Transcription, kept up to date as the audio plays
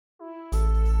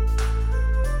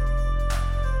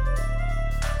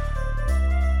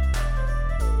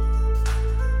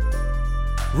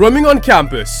Roaming on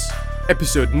Campus,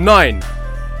 episode 9.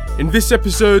 In this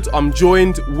episode, I'm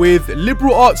joined with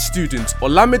liberal arts student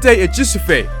Olamide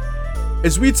Ejisife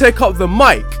as we take up the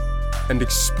mic and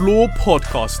explore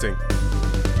podcasting.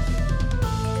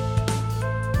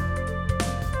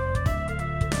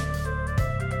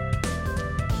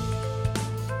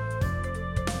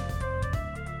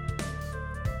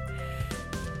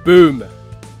 Boom,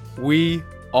 we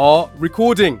are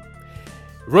recording.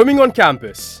 Roaming on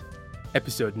Campus,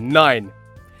 episode 9.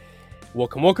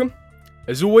 Welcome.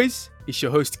 As always, it's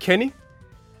your host Kenny,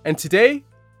 and today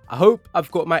I hope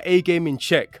I've got my A game in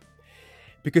check,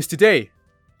 because today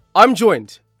I'm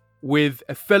joined with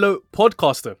a fellow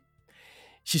podcaster.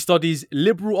 She studies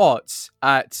liberal arts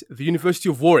at the University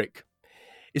of Warwick.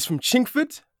 It's from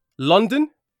Chingford,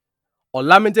 London.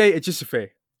 Olamide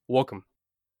Ejisife, welcome.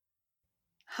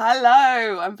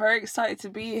 Hello, I'm very excited to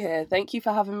be here. Thank you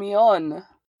for having me on.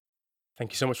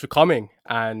 Thank you so much for coming.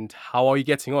 And how are you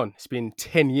getting on? It's been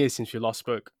 10 years since we last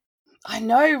spoke. I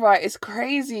know, right? It's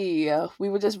crazy. We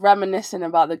were just reminiscing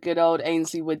about the good old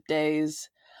Ainsley Wood days.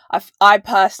 I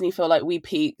personally feel like we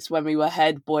peaked when we were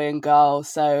head boy and girl.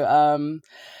 So,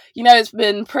 it's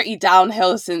been pretty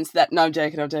downhill since that. No, I'm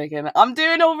joking. I'm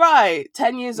doing all right.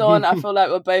 10 years on, I feel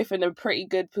like we're both in a pretty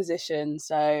good position.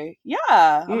 So,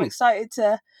 yeah, I'm excited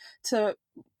to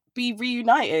be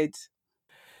reunited.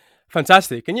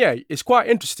 Fantastic. And yeah, it's quite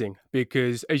interesting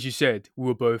because, as you said, we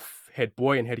were both head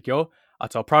boy and head girl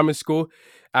at our primary school,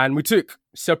 and we took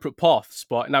separate paths,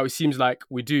 but now it seems like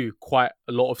we do quite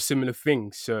a lot of similar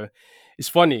things. So it's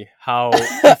funny how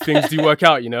things do work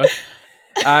out,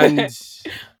 And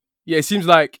yeah, it seems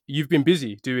like you've been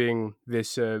busy doing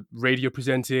this radio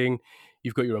presenting.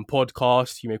 You've got your own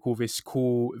podcast. You make all this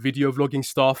cool video vlogging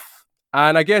stuff.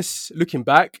 And I guess looking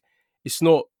back, it's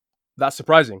not that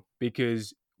surprising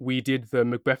because we did the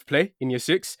Macbeth play in year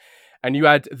 6 and you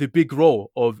had the big role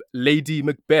of Lady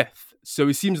Macbeth. So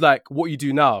it seems like what you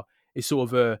do now is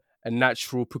sort of a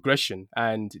natural progression.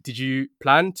 And did you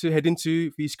plan to head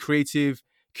into these creative,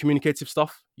 communicative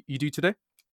stuff you do today?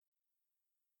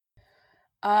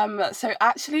 So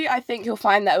actually, I think you'll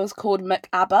find that it was called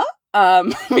MacAbba,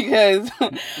 because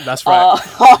that's right.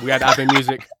 We had ABBA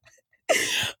music.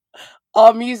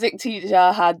 Our music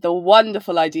teacher had the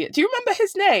wonderful idea. Do you remember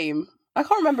his name? I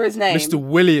can't remember his name. Mr.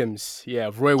 Williams.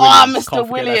 Yeah, Roy Williams. Mr.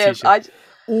 Williams. I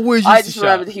just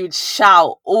remember that he would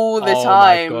shout all the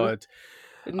time. Oh my God.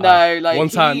 No, one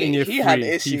time in year 3, had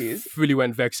issues. He fully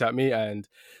went vex at me and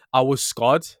I was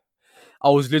scarred.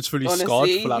 I was literally scarred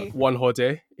for like one whole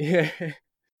day. Yeah.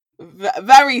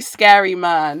 Very scary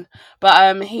man.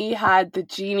 But he had the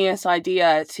genius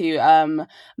idea to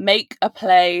make a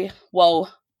play,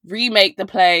 remake the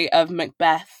play of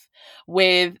Macbeth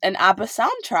with an ABBA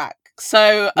soundtrack.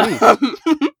 So,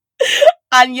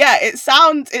 and yeah, it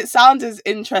sounds as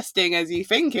interesting as you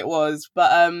think it was.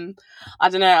 But I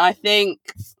don't know. I think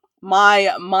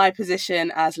my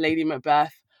position as Lady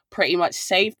Macbeth pretty much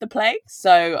saved the play.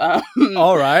 So,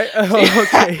 all right,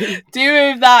 okay. Do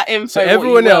with that info. So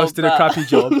everyone else did a crappy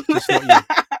job, just not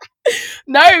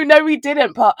you. No, we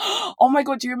didn't. But oh my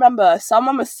God, do you remember?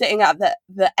 Someone was sitting at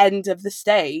the end of the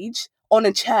stage on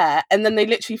a chair, and then they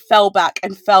literally fell back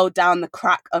and fell down the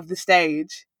crack of the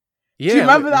stage. Yeah, do you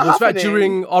remember that was happening? That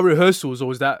during our rehearsals, or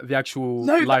was that the actual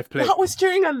live play? That was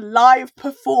during a live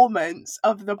performance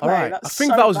of the play. All right. That's I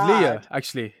think so that was bad. Leah,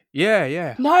 actually.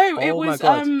 Yeah. No, it was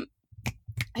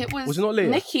it was it not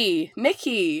Leah?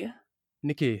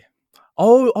 Nikki.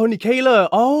 Oh, Nicola.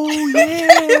 Oh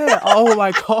yeah. Oh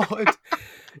my God.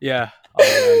 Yeah.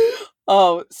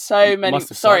 Oh, so many.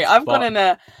 Sorry, I've gone in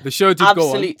a the show did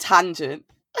absolute tangent.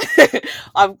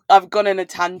 I've gone in a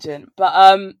tangent, but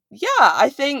yeah, I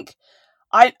think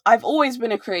I've always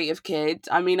been a creative kid.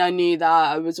 I mean, I knew that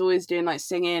I was always doing like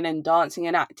singing and dancing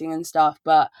and acting and stuff,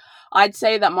 but I'd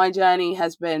say that my journey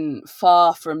has been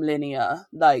far from linear.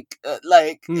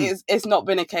 It's not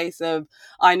been a case of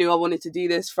I knew I wanted to do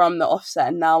this from the offset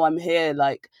and now I'm here.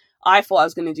 Like, I thought I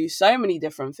was going to do so many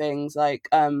different things. Like,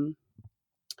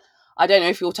 I don't know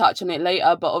if you'll touch on it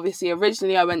later, but obviously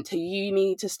originally I went to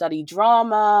uni to study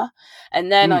drama,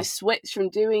 and then I switched from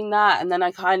doing that, and then I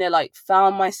kind of like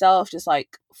found myself just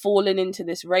like falling into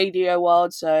this radio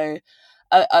world. So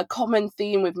a common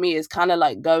theme with me is kind of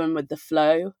like going with the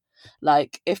flow.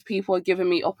 Like, if people are giving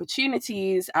me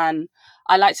opportunities, and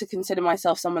I like to consider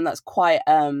myself someone that's quite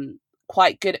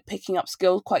good at picking up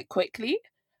skills quite quickly,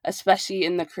 especially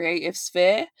in the creative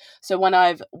sphere. So when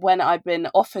I've been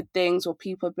offered things, or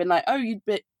people have been like, oh,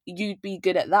 you'd be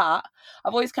good at that,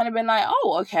 I've always kind of been like,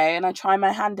 oh, okay, and I try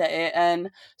my hand at it,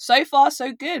 and so far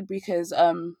so good, because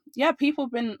people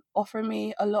have been offering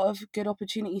me a lot of good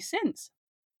opportunities since.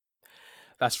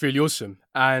 That's really awesome.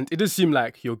 And it does seem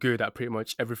like you're good at pretty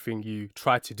much everything you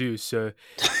try to do. So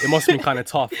it must have been kind of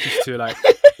tough just to like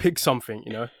pick something,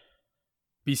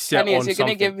 be set Phineas, on you're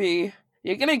gonna something.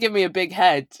 give me a big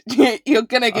head. You're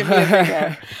gonna give me a big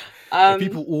head. Yeah,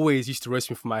 people always used to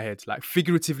roast me for my head, like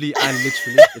figuratively and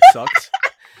literally. It sucked.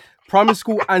 Primary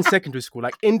school and secondary school,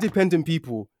 like independent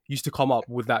people used to come up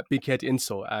with that big head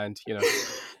insult, and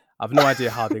I've no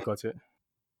idea how they got it.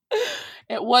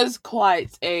 It was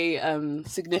quite a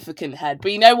significant head,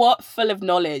 but you know what? Full of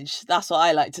knowledge. That's what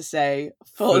I like to say.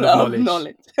 Full of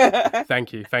knowledge.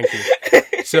 Thank you.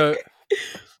 So,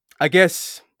 I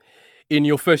guess in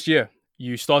your first year,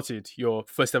 you started your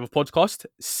first ever podcast,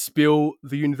 Spill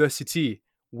the University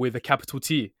with a capital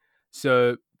T.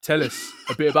 So tell us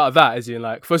a bit about that, as in,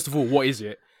 like, first of all, what is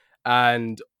it?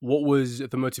 And what was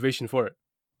the motivation for it?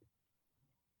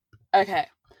 Okay.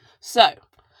 So,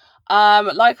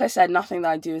 like I said, nothing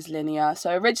that I do is linear.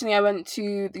 So originally I went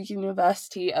to the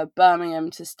University of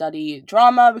Birmingham to study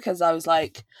drama because I was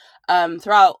like,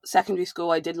 throughout secondary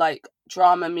school I did like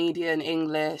drama, media and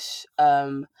English,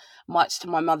 much to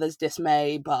my mother's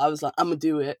dismay, but I was like, I'm gonna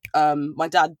do it. My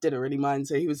dad didn't really mind,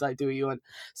 so he was like, do what you want.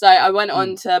 So I went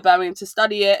on to Birmingham to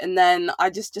study it, and then I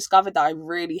just discovered that I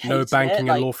really hated it. No banking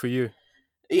and law for you.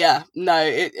 Yeah, no,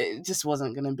 it just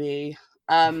wasn't gonna be.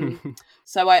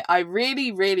 So I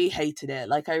really, really hated it.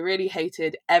 Like, I really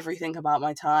hated everything about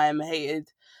my time. I hated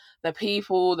the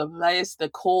people, the place, the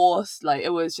course. Like, it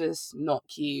was just not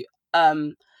cute.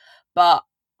 But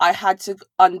I had to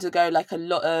undergo like a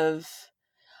lot of,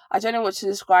 I don't know what to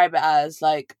describe it as,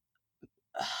 like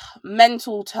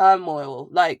mental turmoil.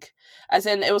 Like, as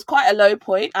in, it was quite a low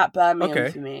point at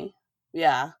Birmingham for me.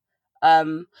 Yeah.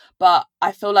 But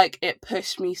I feel like it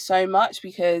pushed me so much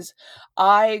because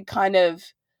I kind of,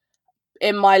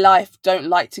 in my life, don't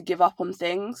like to give up on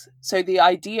things. So the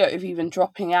idea of even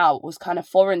dropping out was kind of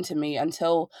foreign to me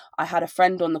until I had a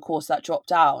friend on the course that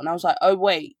dropped out. And I was like, oh,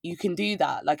 wait, you can do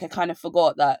that. Like, I kind of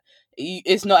forgot that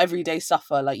it's not everyday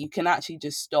suffer. Like, you can actually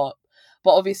just stop.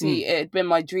 But obviously, it had been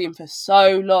my dream for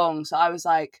so long. So I was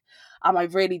like, am I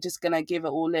really just going to give it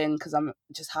all in because I'm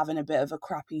just having a bit of a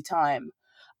crappy time?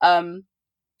 But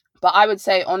I would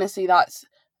say, honestly, that's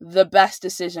the best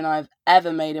decision I've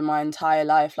ever made in my entire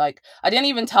life. Like, I didn't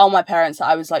even tell my parents that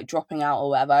I was like dropping out or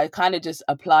whatever. I kind of just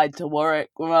applied to Warwick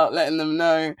without letting them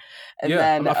know. And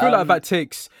then I feel like that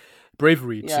takes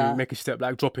bravery to make a step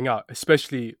like dropping out,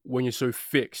 especially when you're so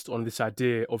fixed on this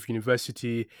idea of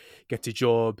university, get a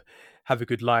job, have a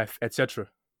good life, etc.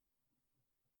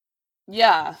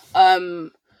 Yeah.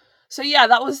 So yeah,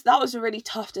 that was a really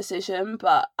tough decision,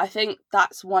 but I think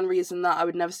that's one reason that I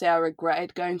would never say I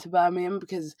regretted going to Birmingham,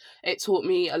 because it taught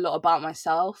me a lot about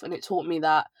myself, and it taught me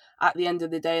that at the end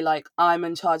of the day, like, I'm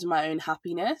in charge of my own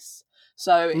happiness.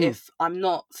 So if I'm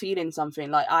not feeling something,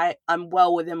 like, I'm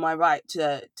well within my right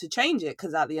to change it,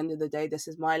 because at the end of the day, this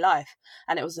is my life.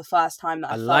 And it was the first time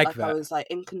that I felt like I was like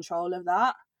in control of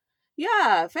that.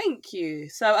 Yeah, thank you.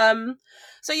 So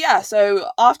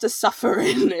after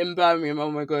suffering in Birmingham, oh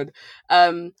my god,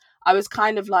 I was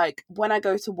kind of like, when I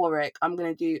go to Warwick, I'm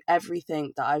gonna do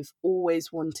everything that I've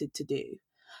always wanted to do.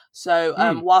 So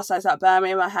whilst I was at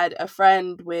Birmingham, I had a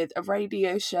friend with a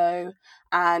radio show,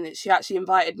 and she actually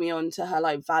invited me on to her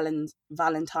like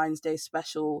Valentine's Day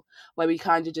special, where we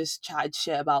kind of just chatted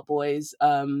shit about boys,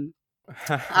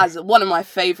 as one of my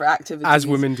favourite activities. As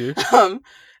women do.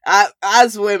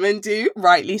 As women do,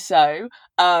 rightly so.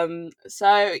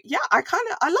 So yeah, I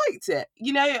liked it.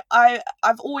 You know,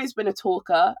 I've always been a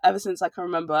talker ever since I can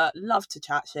remember. Love to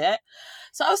chat shit.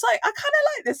 So I was like, I kind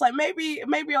of like this. Like,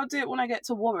 maybe I'll do it when I get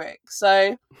to Warwick.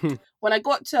 So when I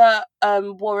got to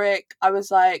Warwick, I was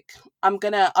like, I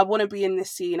want to be in this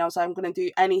scene. I was like, I'm gonna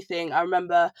do anything. I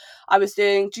remember I was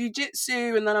doing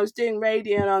jiu-jitsu, and then I was doing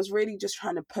radio, and I was really just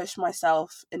trying to push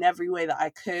myself in every way that I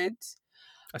could.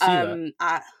 I see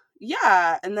that.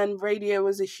 Yeah, and then radio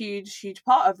was a huge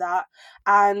part of that.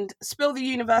 And Spill the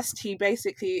University,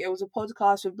 basically, it was a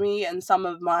podcast with me and some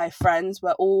of my friends.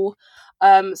 We're all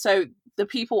so the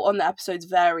people on the episodes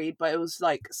varied, but it was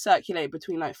like circulate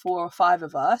between like 4 or 5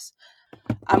 of us,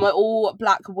 and we're all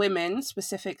Black women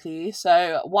specifically.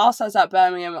 So whilst I was at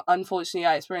Birmingham, unfortunately,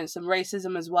 I experienced some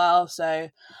racism as well. So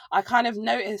I kind of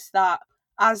noticed that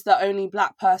as the only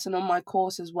Black person on my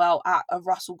course as well at a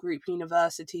Russell Group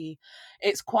university,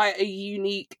 it's quite a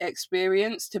unique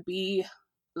experience to be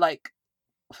like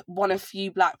one of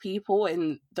few Black people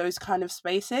in those kind of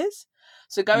spaces.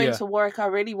 So going to Warwick, I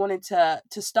really wanted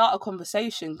to start a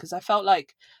conversation, because I felt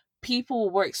like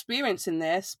people were experiencing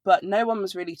this, but no one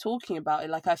was really talking about it.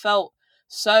 Like, I felt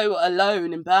so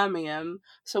alone in Birmingham.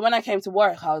 So when I came to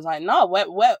Warwick, I was like, no,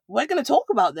 we're going to talk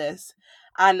about this.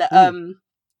 And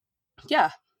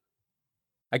yeah.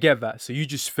 I get that. So you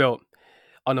just felt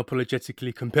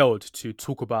unapologetically compelled to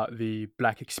talk about the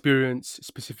Black experience,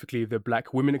 specifically the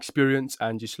Black women experience,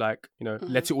 and just like, Mhm.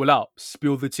 let it all out,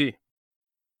 spill the tea.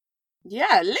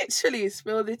 Yeah, literally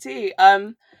spill the tea.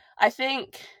 I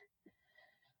think,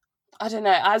 I don't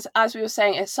know, as we were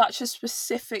saying, it's such a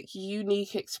specific,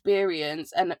 unique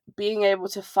experience, and being able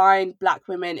to find Black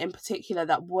women in particular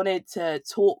that wanted to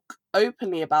talk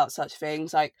openly about such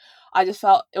things, like, I just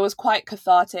felt it was quite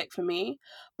cathartic for me.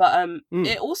 But Mm,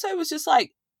 it also was just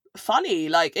like funny.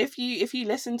 Like, if you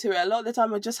listen to it, a lot of the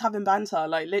time we're just having banter,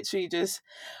 like literally just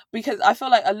because I feel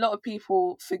like a lot of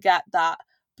people forget that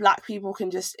Black people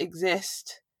can just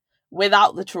exist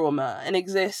without the trauma and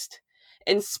exist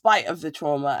in spite of the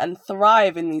trauma and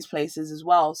thrive in these places as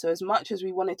well. So as much as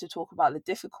we wanted to talk about the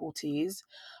difficulties,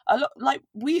 a lot, like,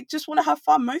 we just want to have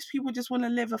fun. Most people just want to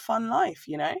live a fun life,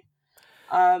 you know.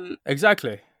 Um,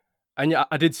 exactly. And yeah,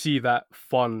 I did see that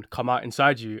fun come out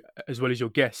inside you as well as your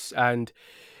guests. And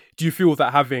do you feel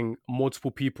that having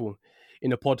multiple people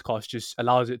in a podcast just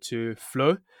allows it to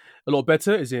flow a lot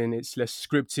better? As in, it's less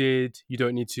scripted. You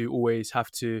don't need to always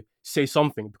have to say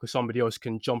something because somebody else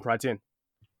can jump right in.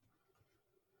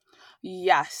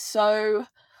 yes. So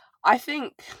I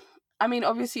think, I mean,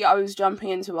 obviously, I was jumping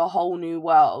into a whole new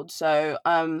world. So,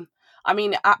 I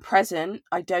mean, at present,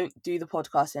 I don't do the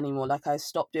podcast anymore. Like, I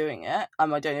stopped doing it. I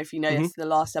don't know if you Hmm. noticed, the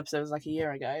last episode was like a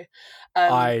year ago.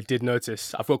 Um, I did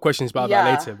notice. I've got questions about that yeah.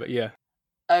 later, but yeah.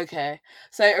 Okay.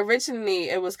 So originally,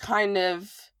 it was kind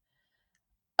of,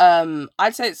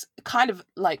 I'd say it's kind of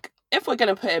like, if we're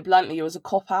going to put it bluntly, it was a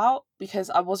cop out because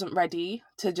I wasn't ready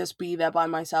to just be there by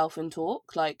myself and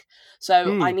talk. Like,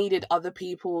 so I Mm, needed other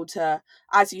people to,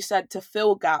 as you said, to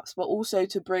fill gaps, but also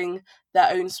to bring their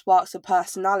own sparks of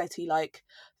personality. Like,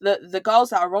 the girls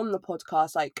that are on the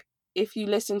podcast, like, if you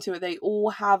listen to it, they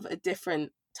all have a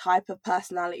different type of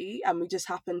personality, and we just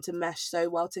happen to mesh so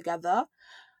well together.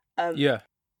 Um, yeah.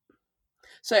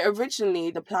 so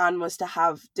originally the plan was to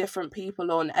have different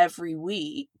people on every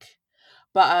week.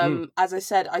 But Mm, as I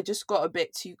said, I just got a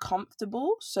bit too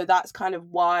comfortable. So that's kind of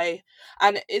why,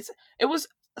 and it was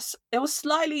it was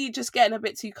slightly just getting a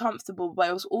bit too comfortable, but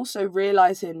I was also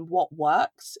realizing what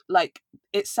works. Like,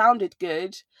 it sounded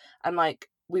good, and like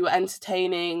we were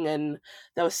entertaining, and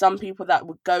there were some people that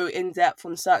would go in depth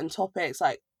on certain topics.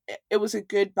 Like, it was a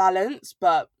good balance,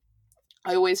 but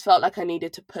I always felt like I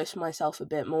needed to push myself a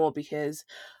bit more because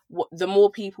the more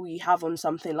people you have on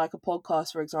something like a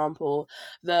podcast, for example,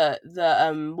 the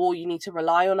more you need to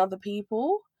rely on other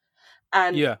people.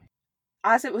 And yeah.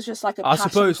 as it was just like a I passion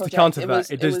suppose to project, counter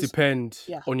that, it it does was depend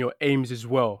yeah. on your aims as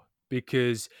well.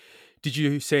 Because did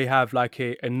you say have like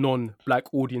a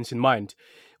non-black audience in mind?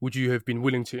 Would you have been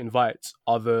willing to invite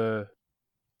other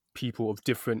people of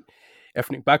different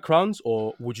ethnic backgrounds,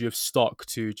 or would you have stuck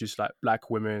to just like black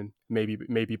women,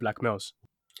 maybe black males?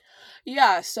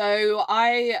 Yeah, so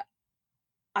I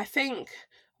think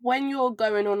when you're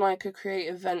going on like a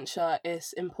creative venture,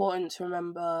 it's important to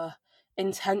remember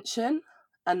intention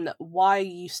and why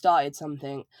you started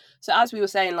something. So as we were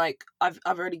saying, like, I've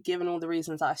already given all the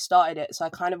reasons that I started it, so I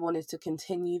kind of wanted to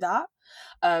continue that.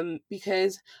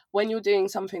 Because when you're doing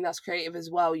something that's creative as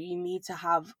well, you need to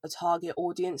have a target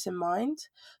audience in mind.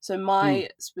 So Mm, my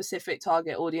specific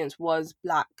target audience was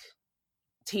Black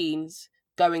teens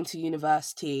going to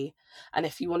university, and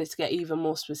if you wanted to get even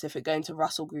more specific, going to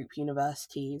Russell Group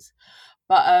universities.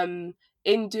 But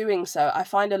in doing so, I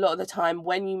find a lot of the time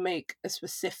when you make a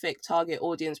specific target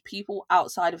audience, people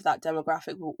outside of that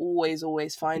demographic will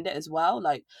always find it as well.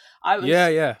 Like, I yeah, was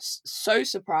yeah. so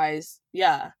surprised.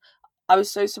 Yeah, I was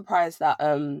so surprised that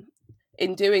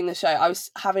in doing the show, I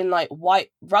was having like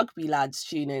white rugby lads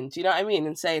tune in. Do you know what I mean?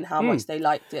 And saying how Mm. much they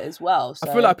liked it as well. I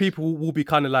feel So like people will be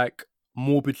kind of like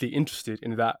morbidly interested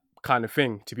in that kind of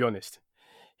thing, to be honest.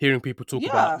 Hearing people talk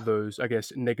about yeah, those, I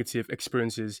guess, negative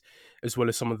experiences as well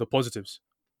as some of the positives.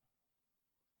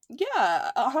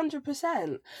 yeah,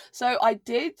 100%. So I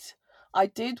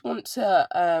did want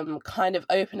to kind of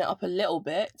open it up a little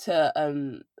bit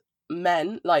to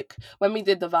men. Like, when we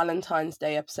did the Valentine's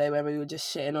Day episode where we were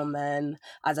just shitting on men,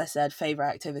 as I said, favorite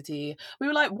activity, we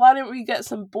were like, why don't we get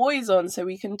some boys on so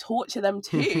we can torture them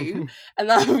too, and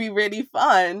that would be really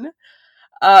fun.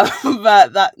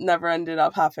 But that never ended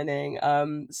up happening.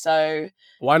 So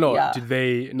Why not? yeah, Did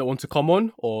they not want to come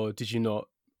on, or did you not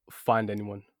find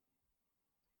anyone?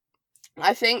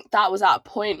 I think that was at a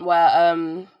point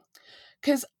where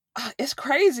because it's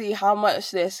crazy how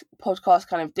much this podcast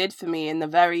kind of did for me in the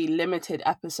very limited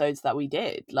episodes that we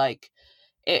did. Like,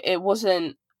 it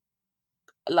wasn't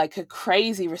like a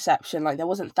crazy reception. Like there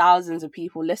wasn't thousands of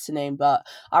people listening, but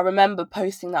I remember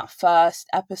posting that first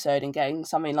episode and getting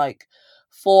something like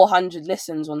 400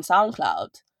 listens on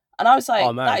SoundCloud. And I was Oh like,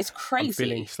 that man, is I'm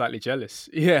feeling crazy. slightly jealous.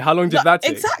 Yeah, how long did Like, that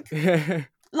take? exactly.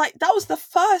 Like that was the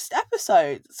first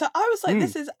episode. So I was like, Mm,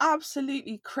 this is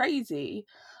absolutely crazy.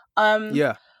 Um,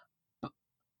 yeah.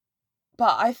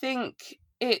 but I think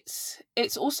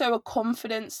it's also a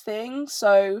confidence thing.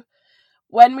 So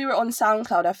when we were on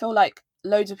SoundCloud, I feel like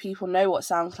loads of people know what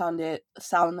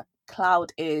SoundCloud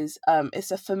is.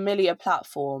 It's a familiar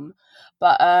platform,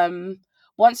 but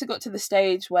once it got to the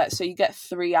stage where so you get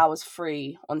 3 hours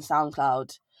free on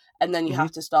SoundCloud, and then you Mm-hmm.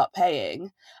 have to start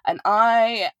paying. And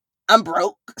I am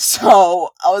broke, so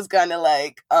I was kind of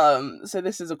like, so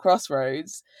this is a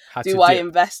crossroads. Had to Do I dip.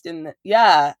 invest in?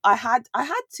 Yeah, I had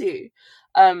to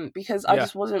because I Yeah.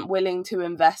 just wasn't willing to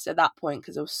invest at that point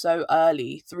because it was so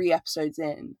early, 3 episodes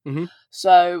in. Mm-hmm.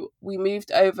 So we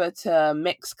moved over to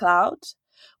Mixcloud,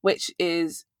 which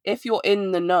is, if you're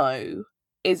in the know,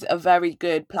 is a very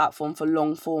good platform for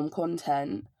long form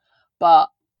content. But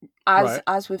Right.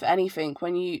 as with anything,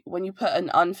 when you put an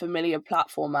unfamiliar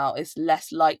platform out, it's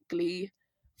less likely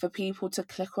for people to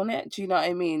click on it. Do you know what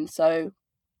I mean? So,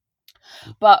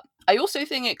 but I also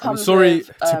think it I mean, comes sorry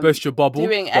with to burst your bubble,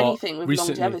 doing but anything with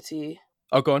recently, longevity.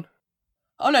 oh, go on.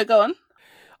 Oh no, go on.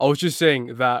 I was just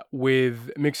saying that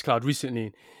with Mixcloud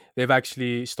recently, they've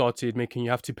actually started making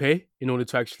you have to pay in order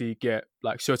to actually get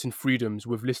like certain freedoms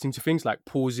with listening to things like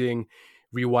pausing,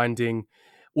 rewinding.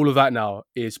 All of that now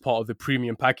is part of the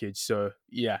premium package. So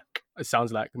yeah, it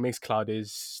sounds like Mixcloud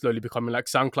is slowly becoming like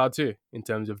SoundCloud too in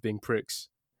terms of being pricks.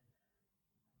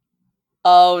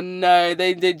 Oh no,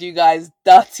 they did you guys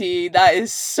dirty. That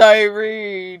is so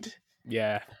rude.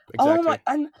 Yeah, Oh my, exactly.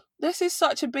 and this is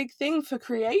such a big thing for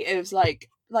creatives. Like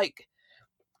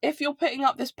if you're putting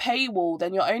up this paywall,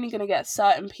 then you're only going to get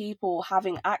certain people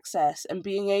having access and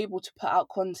being able to put out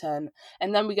content.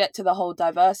 And then we get to the whole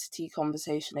diversity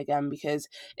conversation again, because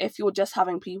if you're just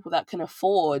having people that can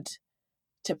afford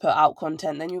to put out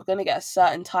content, then you're going to get a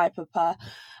certain type of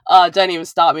don't even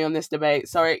start me on this debate.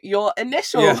 Sorry, your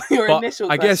initial Yeah, your but initial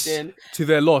I guess question. to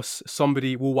their loss,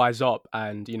 somebody will wise up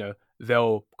and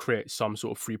they'll create some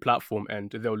sort of free platform and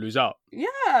they'll lose out.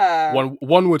 Yeah,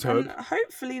 One would and hope.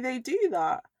 hopefully they do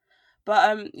that.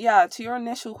 But yeah, to your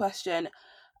initial question,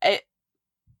 it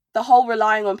the whole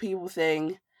relying on people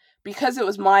thing, because it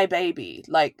was my baby.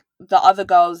 Like the other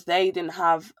girls, they didn't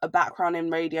have a background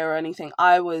in radio or anything.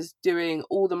 I was doing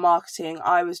all the marketing.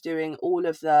 I was doing all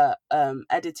of the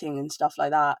editing and stuff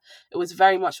like that. It was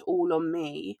very much all on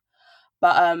me.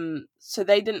 But so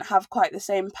they didn't have quite the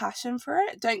same passion for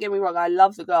it. Don't get me wrong, I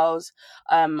love the girls.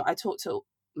 I talk to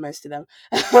most of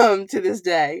them to this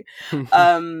day.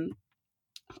 Um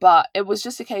but it was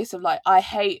just a case of like, I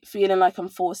hate feeling like I'm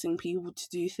forcing people to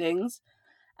do things.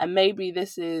 And maybe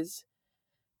this is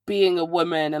being a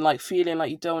woman and like feeling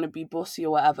like you don't want to be bossy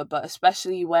or whatever, but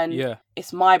especially when Yeah.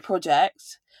 it's my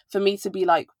project, for me to be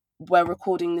like, we're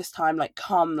recording this time, like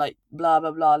come, like blah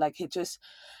blah blah, like it just,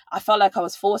 I felt like I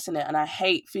was forcing it, and I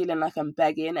hate feeling like I'm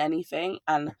begging anything.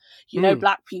 And Mm.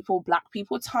 black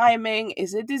people timing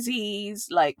is a disease.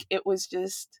 Like it was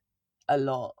just a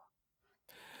lot.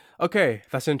 Okay,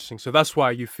 that's interesting. So that's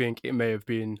why you think it may have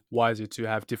been wiser to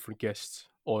have different guests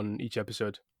on each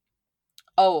episode.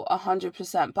 Oh,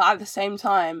 100%. But at the same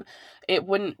time,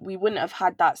 we wouldn't have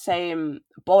had that same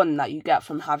bond that you get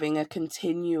from having a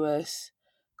continuous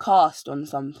cast on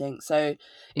something. So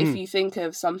if Mm. you think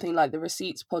of something like the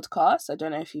Receipts podcast, I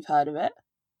don't know if you've heard of it.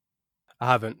 I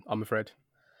haven't, I'm afraid.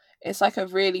 It's like a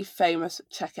really famous,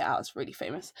 check it out, it's really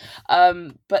famous.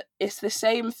 But it's the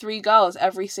same three girls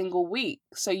every single week.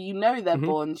 So you know their Hmm.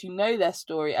 bond, you know their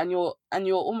story, and you're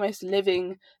almost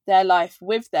living their life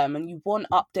with them, and you want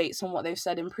updates on what they've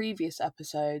said in previous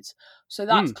episodes. So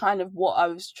that's Mm. kind of what I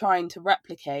was trying to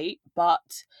replicate,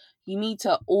 but you need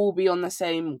to all be on the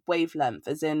same wavelength,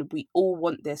 as in we all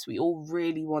want this, we all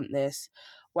really want this.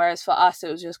 Whereas for us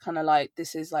it was just kind of like,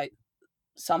 this is like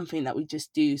something that we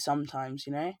just do sometimes,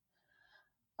 you know?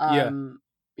 Yeah, Um,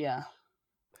 yeah.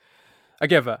 I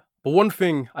get that. But one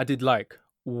thing I did like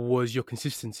was your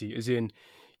consistency, as in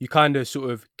you kind of sort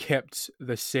of kept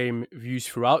the same views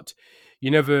throughout.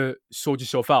 You never sold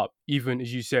yourself out, even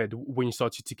as you said, when you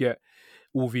started to get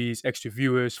all these extra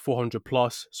viewers, 400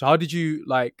 plus. So how did you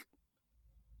like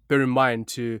bear in mind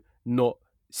to not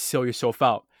sell yourself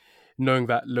out, knowing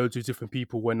that loads of different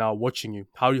people were now watching you?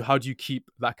 How do you keep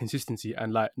that consistency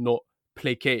and like not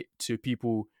placate to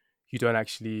people you don't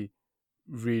actually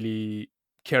really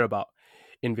care about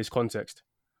in this context?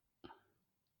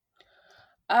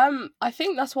 I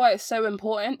think that's why it's so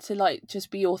important to like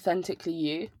just be authentically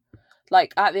you.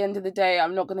 Like at the end of the day,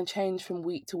 I'm not gonna change from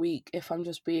week to week if I'm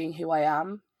just being who I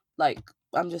am. Like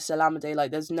I'm just Salamade.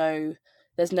 Like there's no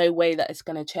way that it's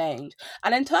gonna change.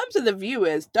 And in terms of the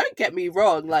viewers, don't get me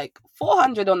wrong. Like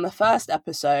 400 on the first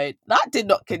episode, that did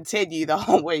not continue the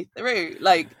whole way through.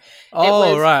 Like it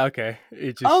Oh, was. right, okay.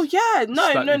 It Oh just yeah,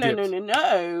 slightly dipped.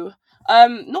 no.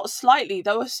 Not slightly.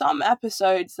 There were some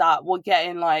episodes that were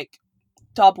getting like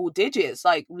double digits,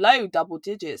 like low double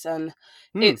digits, and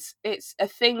Hmm. it's a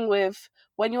thing with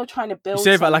when you're trying to You build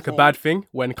say that like a something. bad thing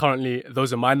when currently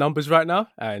those are my numbers right now,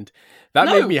 and that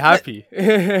made me No, but happy.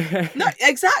 no,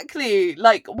 exactly.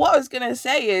 Like what I was gonna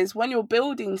say is when you're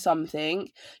building something,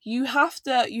 you have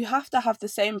to have the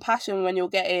same passion when you're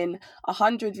getting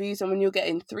 100 views and when you're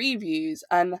getting 3 views.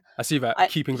 And I see that, I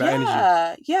keeping that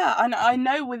energy. yeah, and I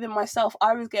know within myself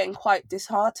I was getting quite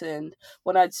disheartened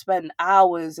when I'd spend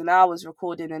hours and hours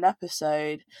recording an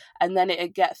episode and then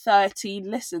it'd get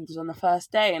 13 listens on the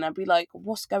first day and I'd be like,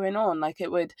 what's going on? Like it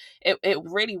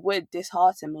really would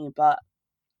dishearten me, but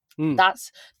Hmm.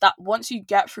 that's that once you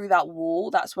get through that wall,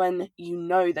 that's when you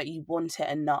know that you want it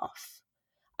enough.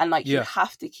 And like you Yeah.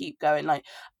 have to keep going. Like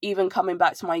even coming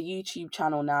back to my YouTube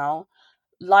channel now,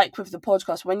 like with the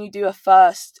podcast, when you do a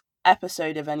first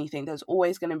episode of anything, there's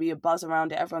always going to be a buzz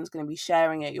around it. Everyone's going to be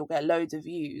sharing it. You'll get loads of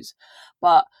views.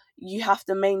 But you have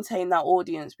to maintain that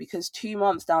audience because 2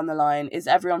 months down the line, is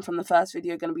everyone from the first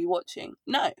video going to be watching?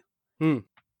 No. Hmm.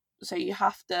 So you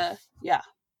have to, yeah,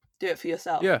 do it for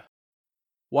yourself. Yeah.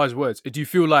 Wise words. Do you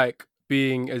feel like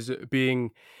being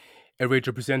a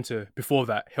radio presenter before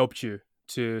that helped you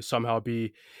to somehow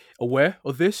be aware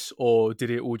of this, or did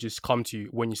it all just come to you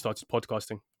when you started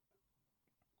podcasting?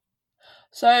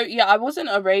 So yeah, I wasn't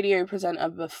a radio presenter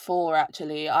before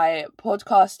actually. I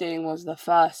podcasting was the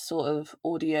first sort of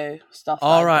audio stuff that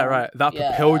All I'd right, done. right. That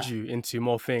propelled Yeah. you into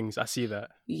more things. I see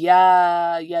that.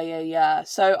 Yeah.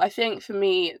 So I think for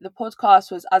me, the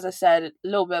podcast was, as I said, a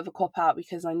little bit of a cop out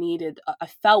because I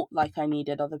felt like I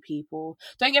needed other people.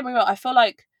 Don't get me wrong. I feel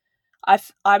like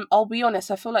I'll be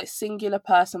honest. I feel like singular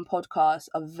person podcasts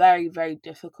are very, very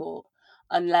difficult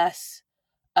unless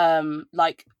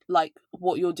like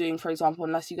what you're doing, for example,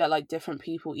 unless you get like different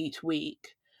people each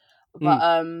week. But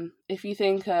Mm. if you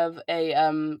think of a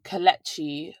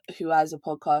Kalechi who has a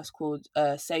podcast called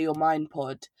Say Your Mind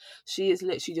Pod, she is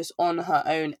literally just on her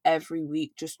own every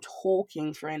week just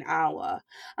talking for an hour.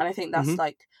 And I think that's Hmm.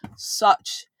 like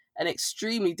such an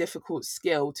extremely difficult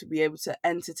skill to be able to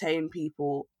entertain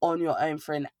people on your own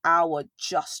for an hour,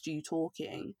 just you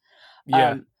talking. Yeah.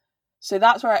 um so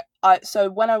that's where so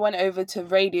when I went over to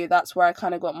radio, that's where I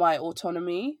kind of got my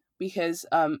autonomy because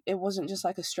it wasn't just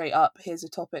like a straight up, here's a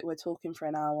topic, we're talking for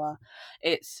an hour.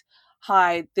 It's,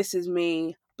 hi, this is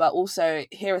me, but also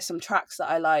here are some tracks that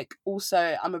I like. Also,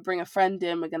 I'm gonna bring a friend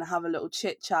in, we're gonna have a little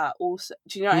chit chat. Also,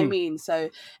 do you know what I Mm. mean?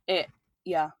 So it,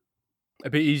 yeah.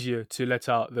 A bit easier to let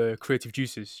out the creative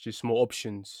juices, just more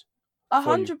options A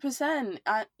for you. 100%.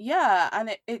 Yeah,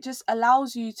 and it just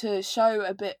allows you to show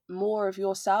a bit more of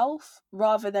yourself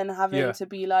rather than having Yeah. to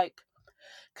be like,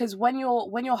 because when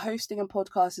you're hosting a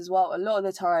podcast as well, a lot of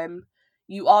the time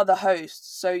you are the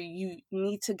host, so you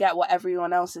need to get what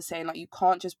everyone else is saying. Like you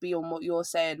can't just be on what you're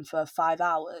saying for 5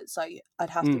 hours. Like I'd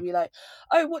have to Mm. be like,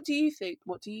 oh, what do you think?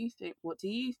 What do you think? What do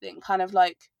you think? Kind of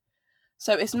like,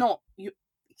 so it's not you.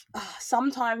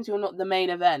 Sometimes you're not the main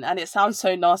event, and it sounds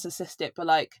so narcissistic, but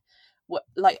like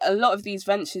like a lot of these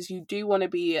ventures you do want to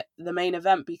be the main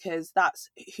event because that's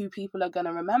who people are going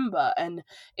to remember. And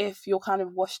if you're kind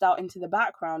of washed out into the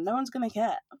background, no one's going to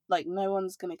care. Like no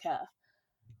one's going to care.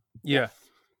 Yeah. Yeah.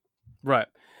 Right.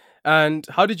 And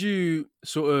how did you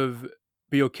sort of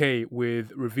be okay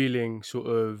with revealing sort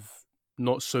of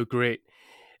not so great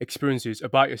experiences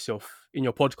about yourself in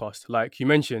your podcast? Like you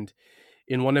mentioned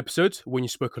in one episode when you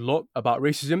spoke a lot about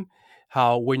racism,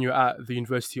 how when you're at the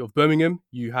University of Birmingham,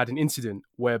 you had an incident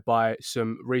whereby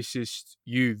some racist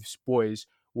youths, boys,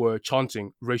 were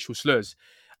chanting racial slurs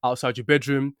outside your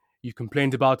bedroom. You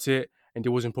complained about it and it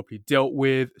wasn't properly dealt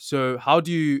with. So, how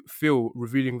do you feel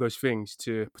revealing those things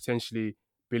to potentially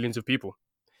billions of people?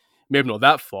 Maybe not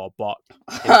that far, but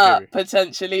in theory.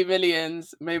 Potentially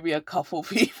millions, maybe a couple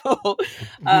people.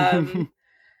 um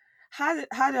how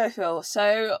do I feel?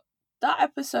 So that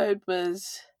episode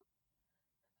was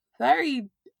very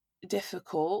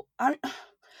difficult.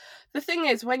 The thing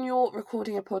is, when you're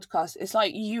recording a podcast, it's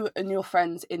like you and your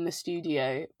friends in the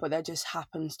studio, but there just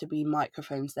happens to be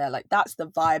microphones there. Like that's the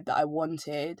vibe that I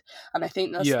wanted, and I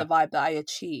think that's the Yeah. vibe that I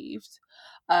achieved.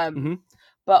 Um, Hmm.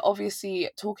 but obviously,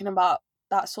 talking about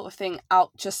that sort of thing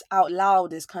out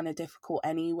loud is kind of difficult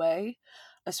anyway.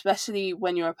 especially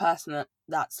when you're a person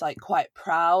that's like quite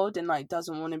proud and like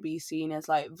doesn't want to be seen as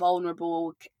like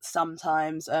vulnerable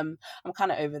sometimes. I'm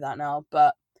kind of over that now,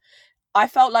 but I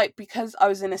felt like because I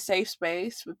was in a safe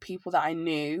space with people that I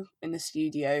knew in the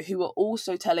studio who were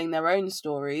also telling their own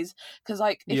stories. Because,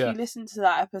 like, if Yeah. you listen to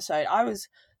that episode, I was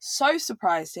so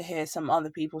surprised to hear some other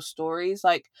people's stories,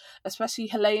 like, especially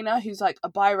Helena, who's like a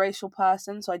biracial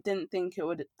person. So I didn't think it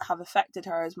would have affected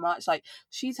her as much. Like,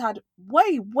 she's had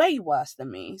way, way worse than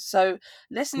me. So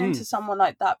listening to someone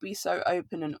like that be so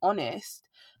open and honest,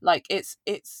 like, it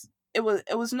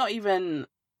was not even,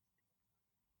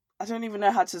 I don't even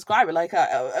know how to describe it. Like,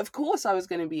 of course, I was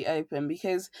going to be open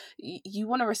because you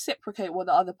want to reciprocate what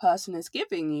the other person is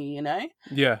giving you, you know.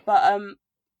 Yeah. But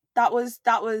that was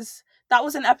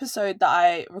an episode that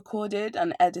I recorded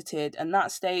and edited, and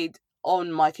that stayed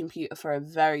on my computer for a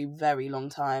very, very long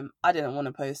time. I didn't want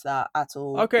to post that at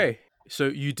all. Okay. So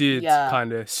you did Yeah.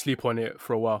 kind of sleep on it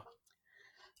for a while.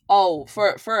 Oh,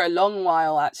 for a long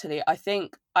while actually. I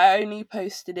think I only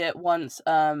posted it once.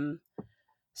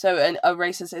 So a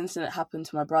racist incident happened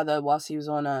to my brother whilst he was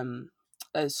on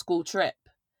a school trip,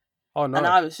 Oh no. and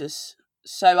I was just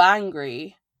so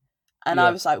angry, and I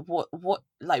Yeah. was like,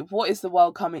 what is the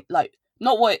world coming, like,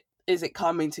 not what is it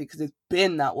coming to, because it's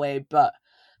been that way, but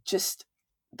just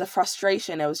the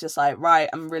frustration. It was just like, right,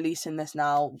 I'm releasing this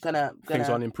now, gonna Things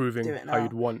aren't improving do it how now.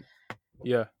 you'd want.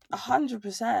 Yeah.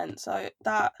 100%. So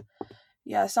that,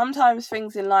 yeah, sometimes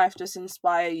things in life just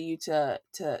inspire you to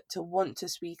want to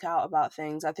speak out about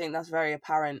things. I think that's very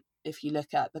apparent if you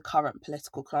look at the current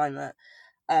political climate.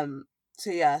 So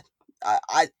yeah,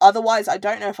 I otherwise I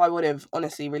don't know if I would have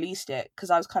honestly released it, because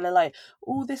I was kind of like,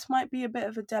 oh, this might be a bit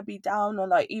of a Debbie Downer.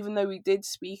 Like, even though we did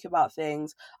speak about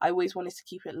things, I always wanted to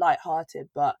keep it lighthearted.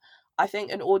 But I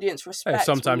think an audience Hey, respects.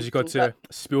 sometimes you got to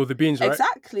spill the beans, right?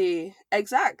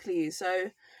 Exactly.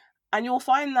 So. And you'll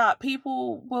find that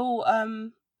people will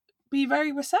be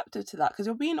very receptive to that because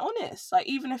you're being honest. Like,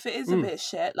 even if it is a bit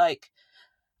shit, like,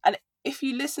 and if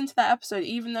you listen to that episode,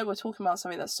 even though we're talking about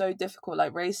something that's so difficult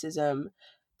like racism,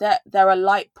 there are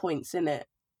light points in it.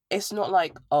 It's not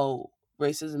like, oh,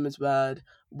 racism is bad,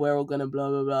 we're all gonna blah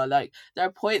blah blah. Like, there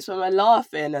are points when we're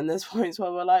laughing, and there's points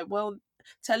where we're like, well,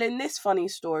 telling this funny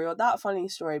story or that funny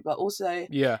story, but also,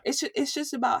 Yeah. it's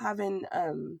just about having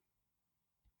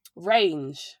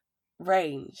range.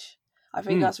 I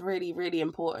think that's really, really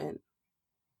important.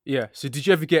 Yeah. So did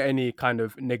you ever get any kind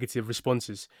of negative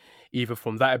responses, either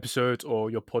from that episode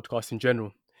or your podcast in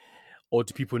general? Or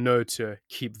do people know to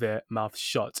keep their mouths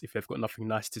shut if they've got nothing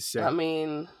nice to say? I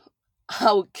mean,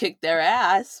 I would kick their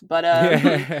ass, but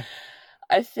Yeah.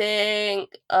 I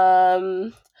think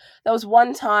there was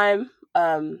one time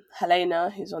Helena,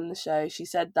 who's on the show, she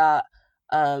said that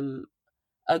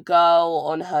a girl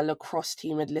on her lacrosse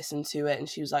team had listened to it and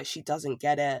she was like, she doesn't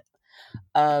get it.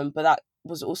 But that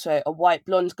was also a white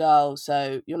blonde girl,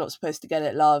 so you're not supposed to get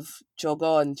it, love, jog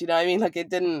on. Do you know what I mean? Like, it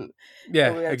didn't.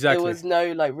 Yeah, exactly. It was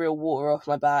no like real water off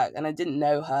my back, and I didn't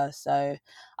know her, so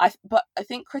But I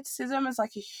think criticism is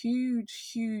like a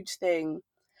huge thing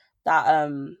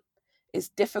that is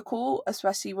difficult,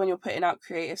 especially when you're putting out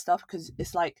creative stuff, because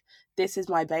it's like, this is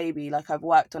my baby. Like, I've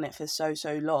worked on it for so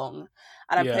long,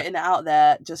 and I'm putting it out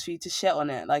there just for you to shit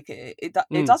on it. Like, it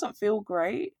doesn't feel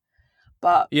great.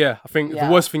 But yeah, I think the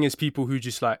worst thing is people who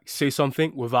just like say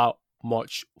something without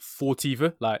much thought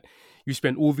either. Like, you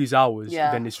spend all these hours,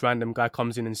 then this random guy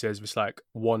comes in and says it's like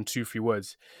 1, 2, 3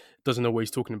 words, doesn't know what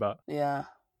he's talking about. Yeah.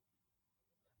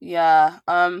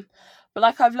 But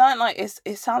like, I've learned, like,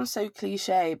 it sounds so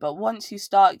cliche, but once you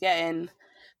start getting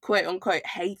quote unquote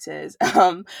haters,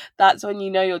 that's when you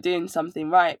know you're doing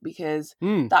something right, because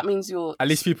that means you're, at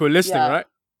least people are listening, right?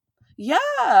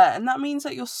 Yeah, and that means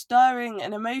that you're stirring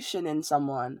an emotion in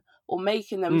someone or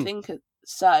making them think a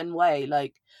certain way.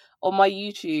 Like, on my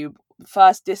YouTube,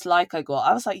 first dislike I got,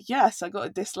 I was like, yes, I got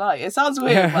a dislike. It sounds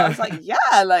weird, but I was like,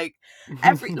 yeah, like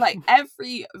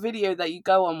every video that you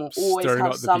go on will always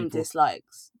have some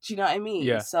dislikes. Do you know what I mean?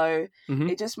 Yeah. So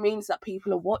it just means that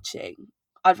people are watching.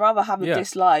 I'd rather have a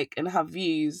dislike and have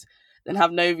views than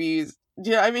have no views. Do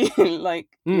you know what I mean? Like,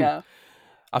 yeah.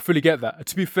 I fully get that.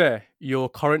 To be fair, your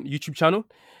current YouTube channel,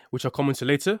 which I'll comment to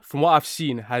later, from what I've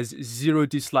seen, has 0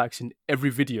 dislikes in every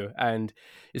video, and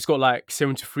it's got like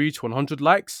 73 to 100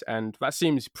 likes, and that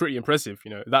seems pretty impressive.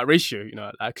 You know, that ratio. You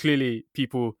know, clearly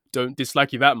people don't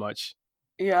dislike you that much.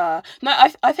 Yeah. No,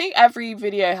 I think every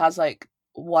video has like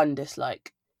 1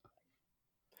 dislike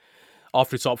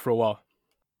after it's up for a while.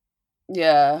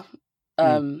 Yeah.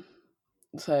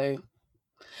 So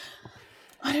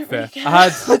I don't really care. I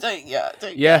don't.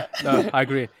 No, I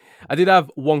agree. I did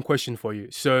have one question for you.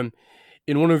 So,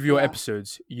 In one of your Yeah.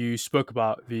 episodes, you spoke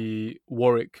about the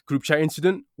Warwick group chat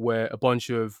incident where a bunch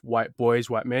of white boys,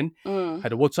 white men, Mm.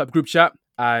 had a WhatsApp group chat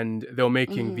and they were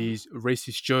making Mm. these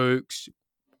racist jokes,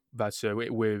 that's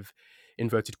with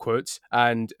inverted quotes,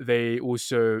 and they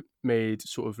also made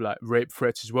sort of like rape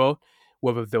threats as well.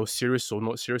 Whether they were serious or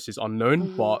not serious is unknown,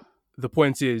 Mm. but the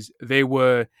point is they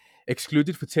were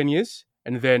excluded for 10 years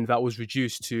and then that was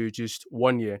reduced to just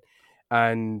 1 year.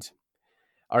 And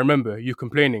I remember you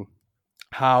complaining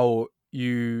how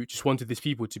you just wanted these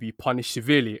people to be punished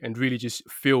severely and really just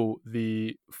feel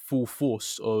the full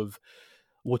force of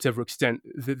whatever extent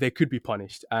that they could be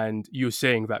punished. And you're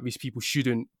saying that these people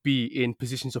shouldn't be in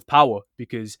positions of power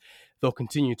because they'll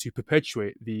continue to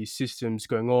perpetuate the systems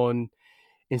going on,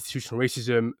 institutional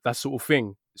racism, that sort of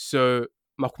thing. So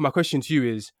my question to you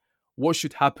is, what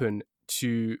should happen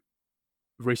to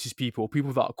racist people,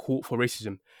 people that are caught for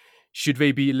racism? Should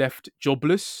they be left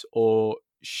jobless or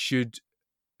should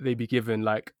they be given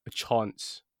like a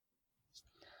chance?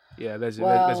 Yeah, there's a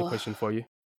Well, question for you.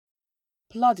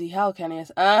 bloody hell, Kenny.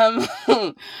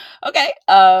 Okay.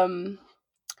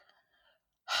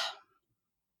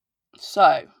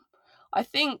 So I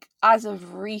think as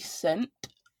of recent,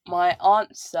 my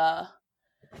answer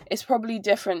is probably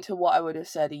different to what I would have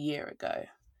said a year ago. Hmm.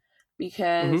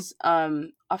 Because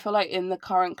I feel like in the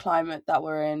current climate that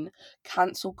we're in,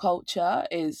 cancel culture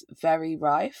is very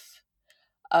rife.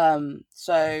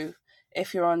 So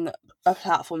if you're on a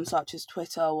platform such as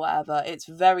Twitter or whatever, it's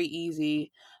very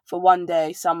easy for one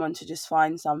day someone to just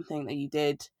find something that you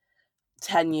did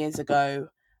 10 years ago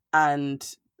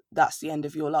and that's the end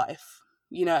of your life.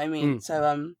 You know what I mean? Mm.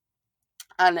 So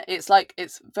and it's like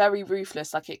it's very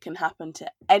ruthless, like it can happen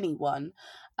to anyone.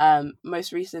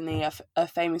 Most recently a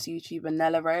famous YouTuber,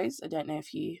 Nella Rose, I don't know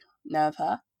if you know of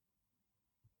her.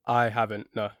 I haven't,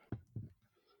 no.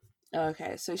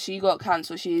 Okay, so she got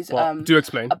cancelled. She's But do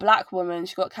explain. a black woman.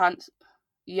 She got cancelled.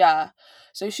 Yeah,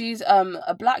 so she's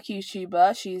a black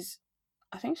YouTuber. She's,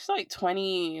 I think she's like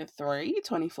 23,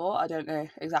 24. I don't know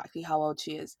exactly how old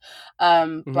she is.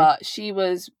 Hmm. But she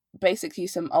was basically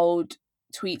some old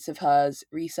tweets of hers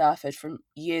resurfaced from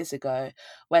years ago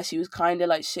where she was kind of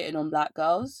like shitting on black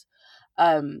girls.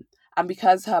 Um, and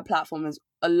because her platform is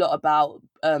a lot about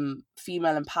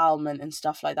female empowerment and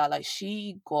stuff like that, like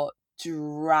she got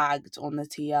dragged on the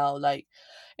TL. Like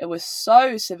it was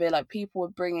so severe. Like people were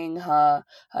bringing her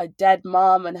dead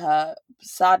mom and her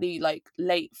sadly like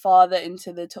late father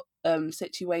into the All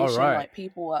situation. right. Like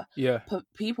people Yeah.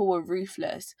 were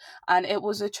ruthless, and it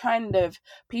was a trend of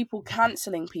people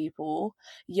canceling people.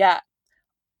 Yet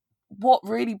what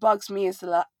really bugs me is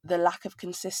the lack of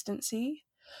consistency.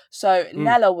 So Mm.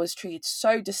 Nella was treated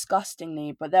so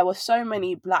disgustingly, but there were so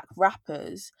many black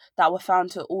rappers that were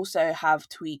found to also have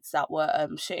tweets that were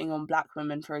shitting on black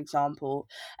women, for example.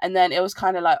 And then it was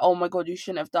kind of like, oh my god, you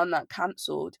shouldn't have done that,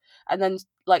 cancelled. And then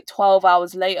like 12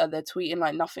 hours later, they're tweeting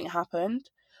like nothing happened.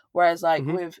 Whereas like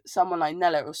Hmm. with someone like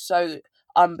Nella, it was so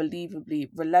unbelievably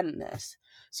relentless.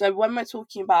 So when we're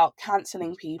talking about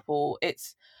cancelling people,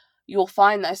 you'll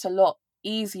find that it's a lot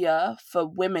easier for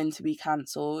women to be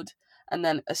cancelled, and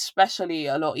then especially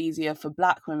a lot easier for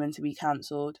black women to be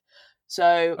cancelled.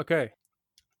 So Okay.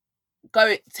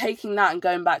 taking that and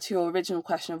going back to your original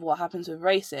question of what happens with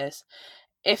racists,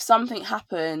 if something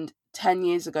happened 10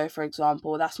 years ago, for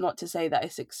example, that's not to say that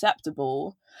it's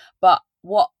acceptable, but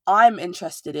what I'm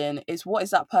interested in is what is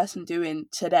that person doing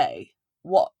today?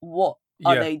 What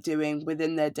are Yeah. they doing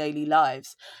within their daily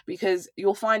lives? Because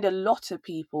you'll find a lot of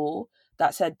people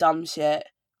that said dumb shit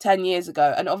 10 years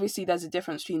ago, and obviously there's a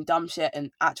difference between dumb shit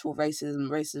and actual racism.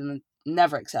 Racism is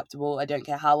never acceptable. I don't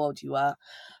care how old you are.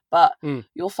 But Mm.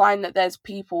 you'll find that there's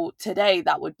people today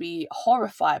that would be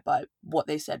horrified by what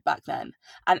they said back then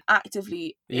and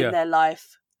actively in Yeah. their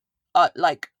life are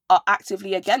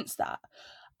actively against that.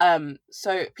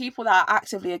 So people that are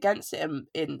actively against it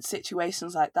in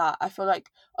situations like that, I feel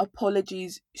like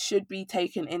apologies should be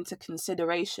taken into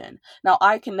consideration. Now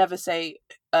I can never say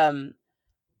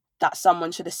that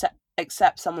someone should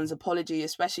accept someone's apology,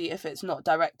 especially if it's not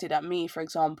directed at me. For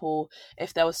example,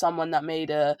 if there was someone that made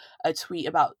a tweet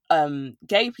about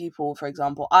gay people, for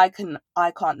example, I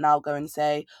can't now go and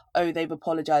say, oh, they've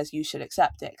apologized, you should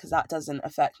accept it, because that doesn't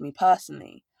affect me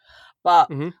personally. But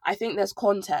Hmm. I think there's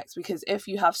context, because if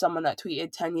you have someone that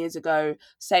tweeted 10 years ago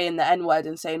saying the N-word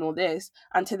and saying all this,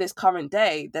 and to this current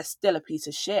day they're still a piece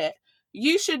of shit,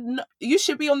 you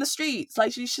should be on the streets.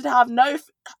 Like, you should have no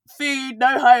food,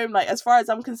 no home. Like, as far as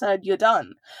I'm concerned, you're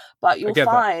done. But I you'll get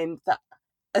that. find that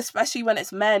especially when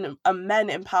it's men and men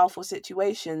in powerful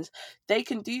situations, they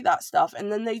can do that stuff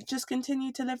and then they just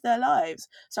continue to live their lives.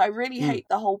 So I really Mm. hate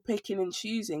the whole picking and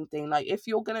choosing thing. Like, if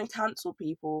you're going to cancel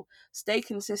people, stay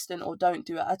consistent or don't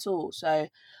do it at all. So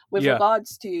with Yeah.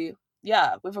 regards to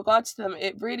with regards to them,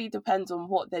 it really depends on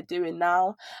what they're doing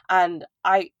now. And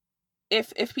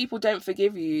if people don't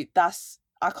forgive you,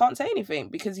 I can't say anything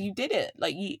because you did it.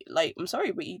 I'm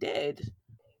sorry, but you did.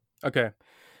 Okay.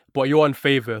 But you're in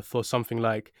favor for something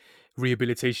like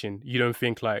rehabilitation. You don't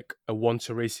think like a once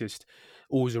a racist,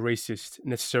 always a racist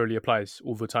necessarily applies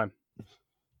all the time.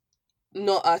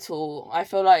 Not at all. I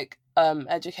feel like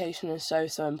education is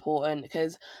so important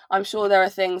because I'm sure there are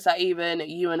things that even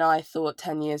you and I thought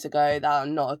 10 years ago that are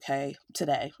not okay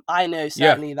today. I know Yeah,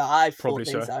 certainly that I've thought probably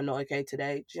things so. that are not okay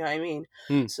today. Do you know what I mean?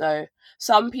 Mm. So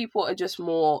some people are just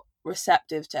more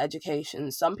receptive to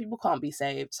education. Some people can't be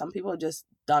saved. Some people are just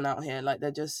done out here. Like,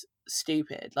 they're just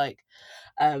stupid.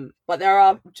 But there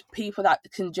are people that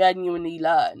can genuinely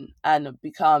learn and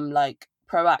become like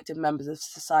proactive members of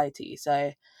society.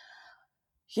 So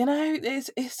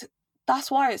it's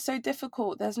that's why it's so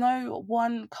difficult. There's no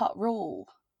one cut rule.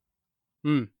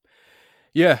 Mm.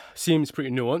 Yeah, seems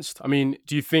pretty nuanced. I mean,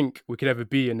 do you think we could ever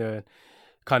be in a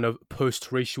kind of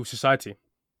post-racial society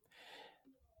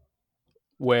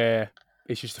where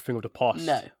it's just a thing of the No,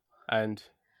 past and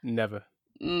never?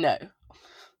 no,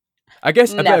 I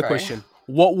guess a better never. question: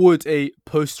 what would a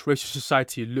post-racial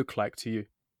society look like to you?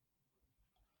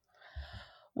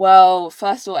 Well,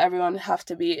 first of all, everyone have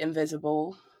to be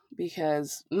invisible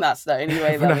because that's the only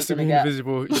way Everyone that we're has to gonna be get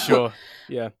invisible. Sure.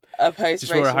 Yeah. a Just wear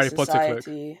a post-racial Harry Potter cloak.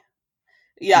 society.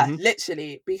 Yeah, Hmm.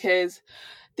 literally, because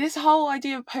this whole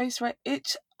idea of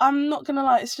I'm not gonna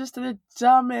lie, it's just the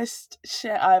dumbest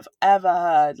shit I've ever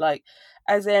heard. Like,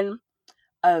 as in,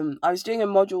 I was doing a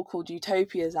module called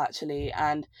Utopias actually,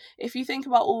 and if you think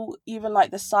about all even like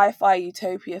the sci-fi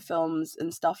utopia films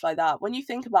and stuff like that, when you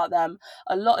think about them,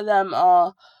 a lot of them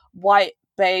are white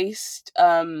based.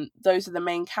 Those are the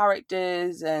main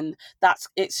characters, and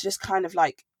it's just kind of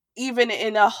like, even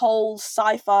in a whole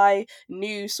sci-fi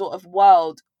new sort of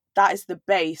world, that is the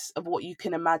base of what you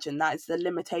can imagine. That is the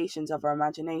limitations of our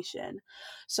imagination.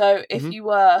 So if Hmm. you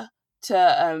were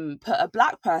to put a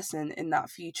black person in that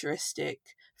futuristic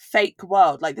fake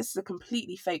world, like, this is a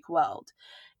completely fake world,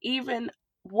 even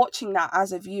watching that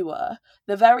as a viewer,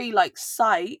 the very like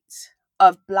sight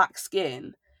of black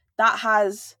skin, that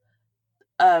has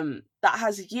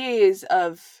years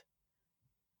of,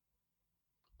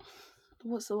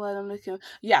 what's the word I'm looking for?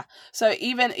 Yeah. So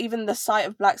even the sight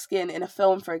of black skin in a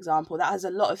film, for example, that has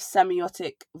a lot of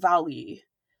semiotic value.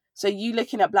 So you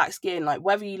looking at black skin, like,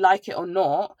 whether you like it or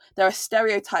not, there are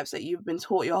stereotypes that you've been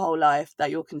taught your whole life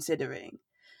that you're considering.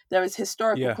 There is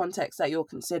historical Yeah. context that you're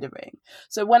considering.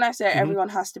 So when I say Hmm. everyone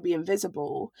has to be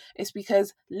invisible, it's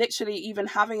because literally, even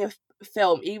having a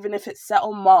film, even if it's set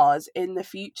on Mars in the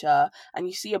future and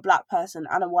you see a black person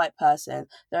and a white person,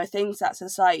 there are things that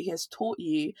society has taught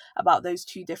you about those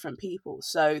two different people.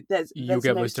 So You there's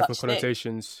get no those different such thing.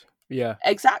 connotations. Yeah.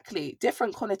 Exactly.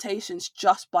 Different connotations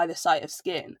just by the sight of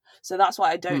skin. So that's why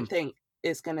I Hmm. don't think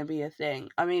it's going to be a thing.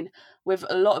 I mean, with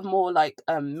a lot of more like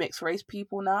mixed race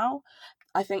people now,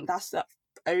 I think that's the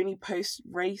only post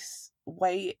race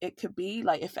way it could be,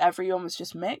 like, if everyone was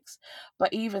just mixed.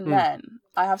 But even Hmm. then,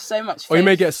 I have so much Or you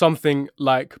may get faith. something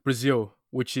like Brazil,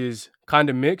 which is kind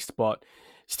of mixed, but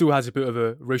still has a bit of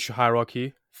a racial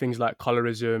hierarchy. Things like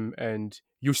colorism, and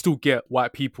you still get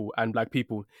white people and black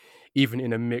people, even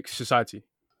in a mixed society.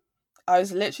 I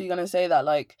was literally going to say that,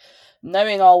 like,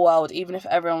 knowing our world, even if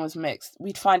everyone was mixed,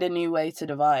 we'd find a new way to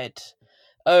divide.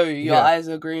 Oh, your Yeah. eyes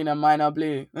are green and mine are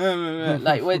blue.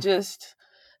 Like,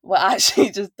 we're actually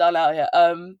just done out here.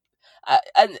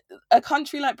 And a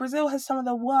country like Brazil has some of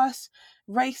the worst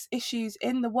race issues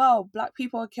in the world. Black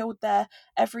people are killed there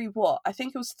every, what? I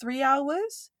think it was 3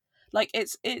 hours. Like,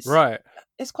 Right.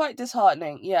 it's quite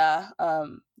disheartening. Yeah.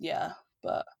 Yeah.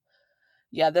 But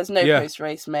yeah, there's no Yeah. post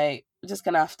race, mate. We're just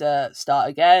gonna have to start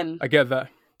again. I get that.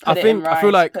 Put it in I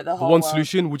feel rice. like Put the the whole one world.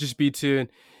 solution would just be to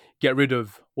get rid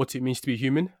of what it means to be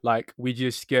human. Like, we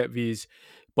just get these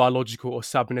biological or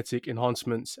cybernetic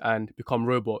enhancements and become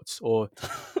robots or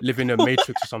live in a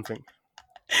matrix or something.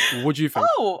 What do you think?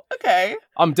 Oh, okay.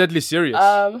 I'm deadly serious.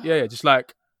 Um, Yeah, yeah. Just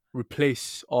like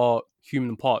replace our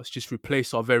human parts, just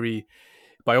replace our very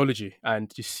biology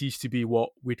and just cease to be what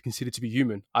we'd consider to be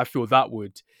human. I feel that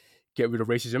would get rid of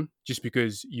racism just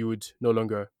because you would no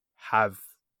longer have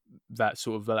that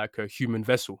sort of like a human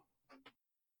vessel.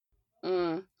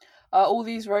 mm, are all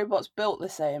these robots built the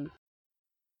same?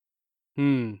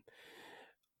 Hmm.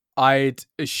 I'd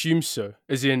assume so,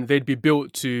 as in they'd be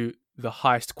built to the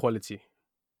highest quality.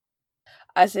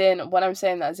 As in, when I'm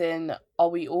saying that, as in, are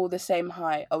we all the same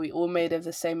height? Are we all made of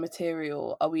the same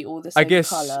material? Are we all the I same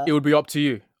guess it color? would be up to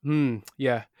you.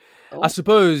 Yeah. I Oh,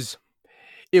 suppose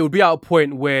it would be at a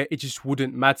point where it just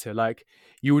wouldn't matter. Like,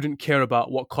 you wouldn't care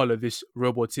about what color this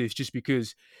robot is just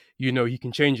because, he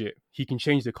can change it. He can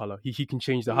change the color. He can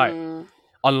change the height. mm,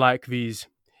 Unlike these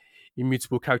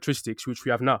immutable characteristics which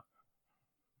we have now.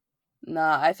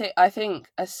 nah. I think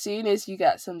as soon as you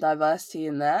get some diversity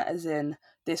in there, as in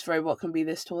this robot can be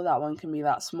this tall, that one can be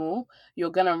that small, you're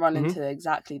gonna run Hmm. into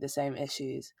exactly the same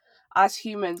issues. As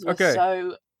humans, we're Okay.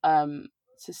 so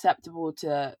susceptible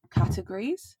to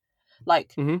categories.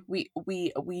 Like Hmm. we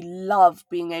love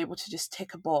being able to just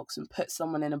tick a box and put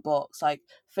someone in a box, like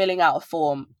filling out a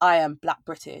form. I am Black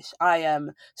British, I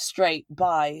am straight,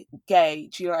 bi, gay.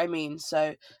 Do you know what I mean?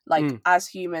 So like Mm. as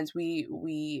humans, we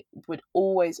would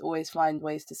always find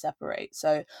ways to separate.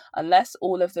 So unless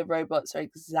all of the robots are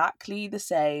exactly the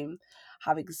same,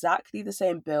 have exactly the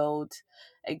same build,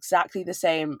 exactly the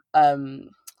same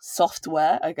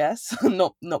software, I guess,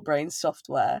 not brain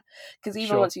software, because even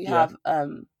Sure. once you Yeah. have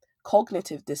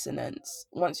cognitive dissonance,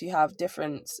 once you have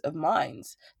difference of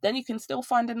minds, then you can still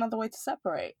find another way to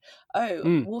separate. Oh,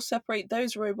 Mm. we'll separate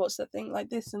those robots that think like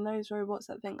this and those robots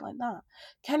that think like that.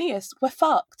 Kennyus, we're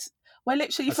fucked. We're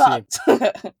literally I see.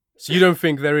 fucked. So you don't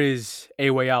think there is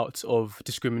a way out of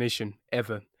discrimination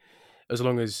ever, as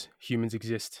long as humans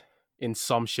exist in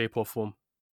some shape or form?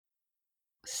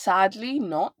 Sadly,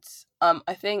 not.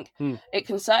 I think Hmm. it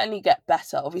can certainly get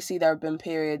better. Obviously, there have been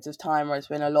periods of time where it's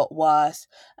been a lot worse,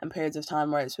 and periods of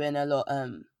time where it's been a lot,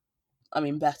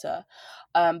 better.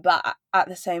 But at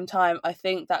the same time, I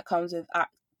think that comes with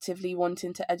actively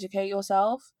wanting to educate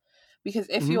yourself, because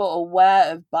if Hmm. you're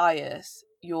aware of bias,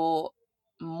 you're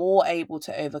more able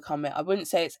to overcome it. I wouldn't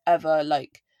say it's ever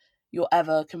like you're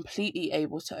ever completely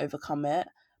able to overcome it,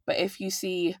 but if you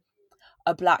see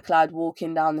a black lad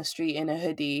walking down the street in a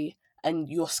hoodie and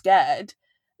you're scared,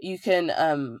 you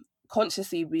can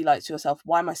consciously be like to yourself,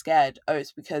 why am I scared? Oh,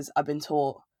 it's because I've been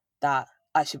taught that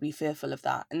I should be fearful of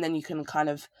that. And then you can kind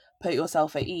of put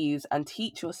yourself at ease and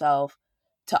teach yourself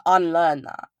to unlearn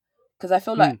that. Because I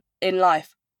feel like Mm. in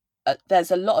life,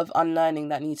 there's a lot of unlearning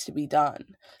that needs to be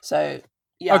done. So,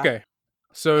 yeah, Okay.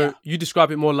 So yeah, you describe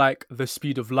it more like the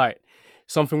speed of light,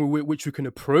 something which we can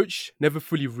approach, never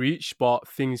fully reach, but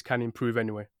things can improve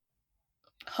anyway.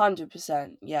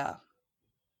 100%. Yeah,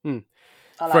 Hmm.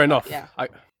 I Fair like that. enough. Yeah.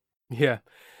 Yeah.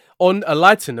 On a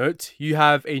lighter note, you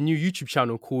have a new YouTube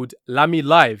channel called Lamy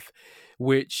Live,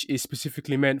 which is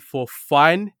specifically meant for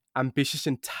fine, ambitious,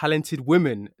 and talented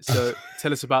women. So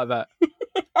tell us about that.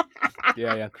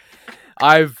 Yeah, yeah.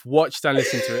 I've watched and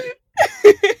listened to it.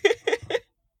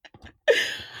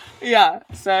 Yeah,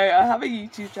 so I have a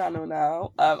YouTube channel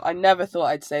now. I never thought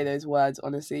I'd say those words,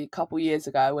 honestly. A couple years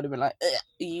ago, I would have been like, "Ugh,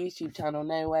 a YouTube channel,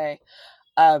 no way."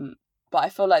 Um, but I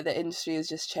feel like the industry has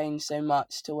just changed so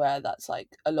much to where that's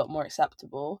like a lot more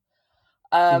acceptable.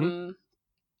 Hmm. Um,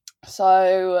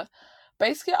 so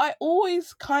basically, I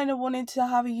always kind of wanted to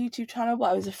have a YouTube channel, but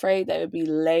I was afraid that it would be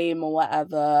lame or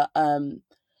whatever.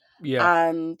 Yeah.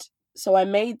 And so I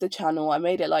made the channel. I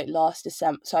made it like last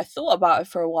December. So I thought about it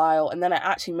for a while, and then I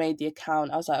actually made the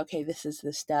account. I was like, okay, this is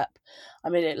the step. I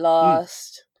made it Mm.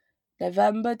 last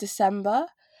November, December,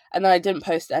 and then I didn't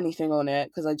post anything on it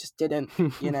because I just didn't,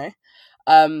 you know.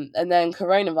 And then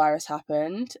coronavirus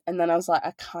happened, and then I was like,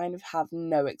 I kind of have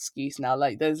no excuse now.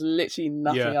 Like, there's literally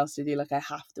nothing Yeah. else to do. Like, I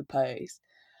have to post.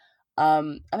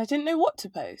 And I didn't know what to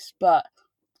post, but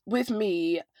with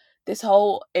me, this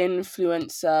whole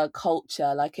influencer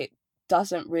culture, like it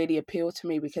doesn't really appeal to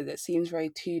me because it seems very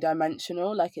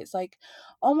two-dimensional. Like it's like,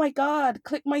 oh my god,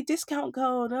 click my discount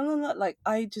code. Like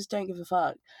I just don't give a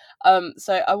fuck.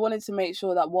 So I wanted to make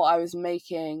sure that what I was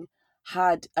making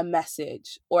had a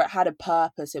message or it had a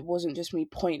purpose. It wasn't just me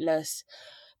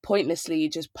pointlessly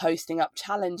just posting up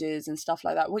challenges and stuff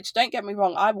like that, which don't get me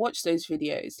wrong, I watch those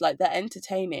videos, like they're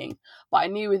entertaining, but I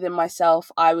knew within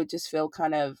myself I would just feel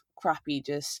kind of crappy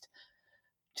just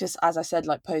as I said,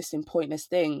 like posting pointless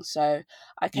things. So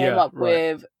I came Yeah. up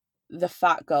Right. with the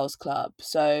Fat Girls Club.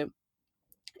 So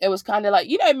it was kind of like,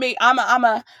 you know me, I'm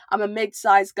a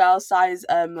mid-sized girl, size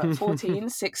 14,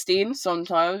 16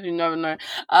 sometimes, you never know.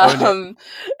 Own it. um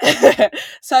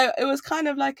so it was kind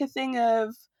of like a thing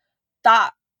of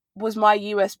that was my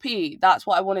USP. That's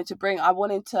what I wanted to bring. I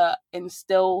wanted to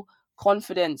instill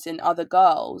confidence in other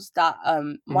girls that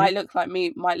Hmm. might look like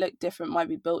me, might look different, might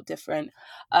be built different.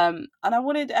 And I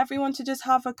wanted everyone to just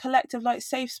have a collective like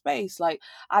safe space. Like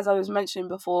as I was mentioning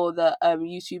before, the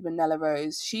YouTuber Nella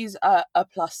Rose, she's a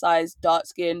plus size dark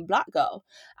skinned black girl,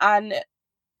 and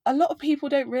a lot of people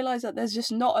don't realize that there's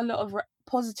just not a lot of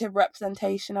positive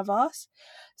representation of us.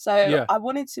 So Yeah. I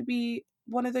wanted to be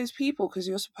one of those people, because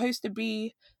you're supposed to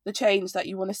be the change that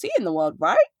you want to see in the world,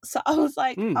 right? So I was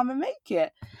like, Mm. I'm gonna make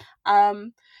it.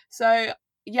 So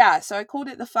yeah, so I called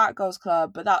it the Fat Girls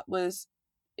Club, but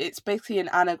it's basically an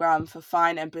anagram for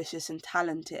fine, ambitious, and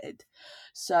talented.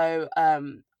 So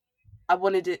I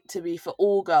wanted it to be for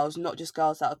all girls, not just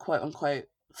girls that are quote unquote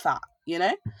fat, you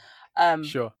know?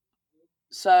 Sure.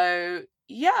 So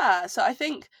yeah, so I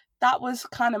think that was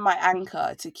kind of my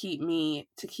anchor to keep me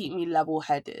level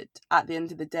headed. At the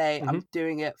end of the day, Hmm. I'm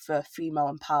doing it for female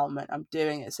empowerment. I'm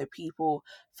doing it so people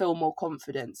feel more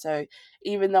confident. So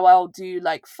even though I'll do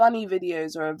like funny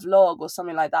videos or a vlog or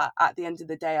something like that, at the end of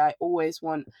the day, I always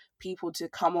want people to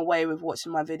come away with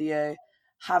watching my video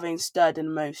having stirred an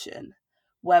emotion.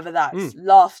 Whether that's Mm.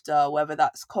 laughter, whether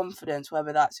that's confidence,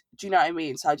 whether that's, do you know what I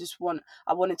mean? So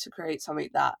I wanted to create something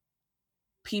that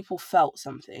people felt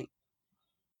something.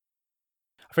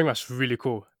 I think that's really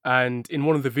cool. And in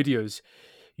one of the videos,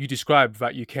 you described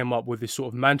that you came up with this sort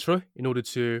of mantra in order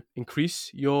to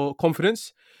increase your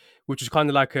confidence, which was kind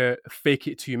of like a fake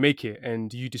it till you make it.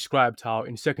 And you described how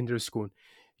in secondary school,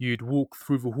 you'd walk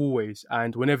through the hallways,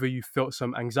 and whenever you felt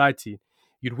some anxiety,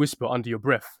 you'd whisper under your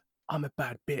breath, "I'm a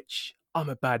bad bitch. I'm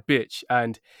a bad bitch."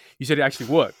 And you said it actually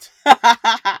worked.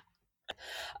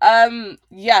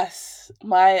 Yes,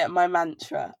 my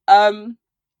mantra.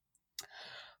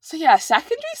 So yeah,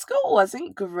 secondary school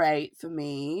wasn't great for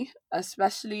me,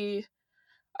 especially,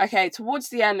 okay, towards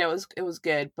the end it was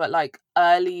good, but like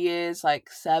early years,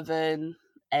 like 7,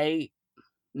 8,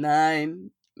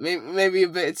 9, maybe a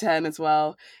bit of 10 as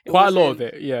well. It Quite a lot of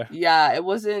wasn't, it, yeah. yeah, it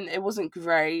wasn't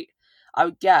great. I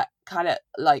would get kind of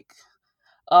like,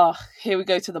 oh, here we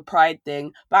go to the pride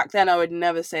thing. Back then, I would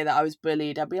never say that I was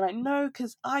bullied. I'd be like, no,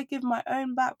 because I give my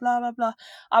own back, blah, blah, blah.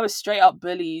 I was straight up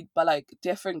bullied by like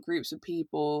different groups of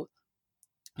people.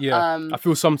 Yeah. I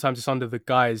feel sometimes it's under the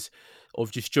guise of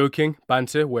just joking,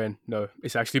 banter, when no,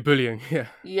 it's actually bullying. Yeah.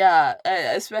 Yeah,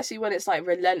 especially when it's like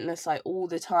relentless, like all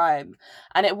the time.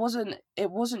 And it wasn't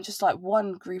just like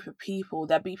one group of people.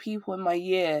 There'd be people in my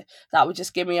year that would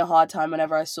just give me a hard time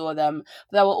whenever I saw them.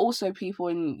 There were also people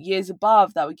in years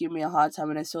above that would give me a hard time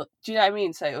when I saw. Do you know what I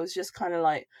mean? So it was just kind of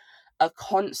like a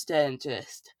constant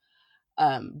just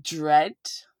dread.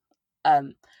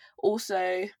 Um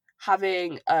Also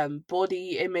having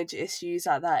body image issues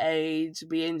at that age,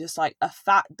 being just like a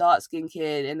fat dark skinned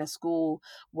kid in a school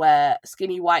where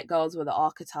skinny white girls were the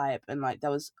archetype, and like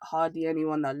there was hardly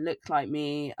anyone that looked like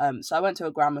me. So I went to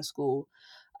a grammar school.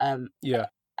 um Yeah.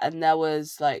 and there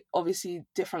was like obviously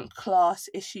different class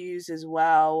issues as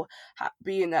well,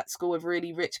 being at school with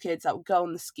really rich kids that would go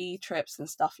on the ski trips and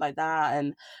stuff like that,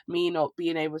 and me not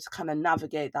being able to kind of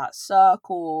navigate that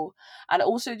circle, and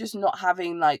also just not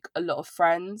having like a lot of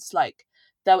friends. Like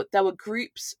there were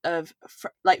groups of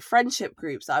like friendship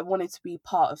groups that I wanted to be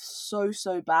part of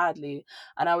so badly,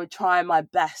 and I would try my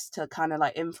best to kind of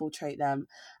like infiltrate them,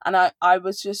 and I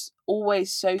was just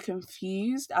always so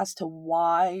confused as to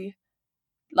why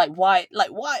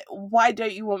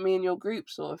don't you want me in your group,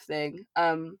 sort of thing.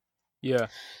 Yeah.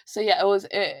 So yeah,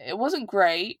 it wasn't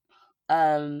great.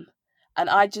 um and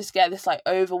I just get this like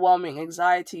overwhelming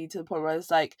anxiety to the point where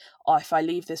it's like, oh, if I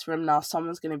leave this room now,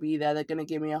 someone's going to be there, they're going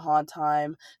to give me a hard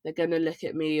time, they're going to look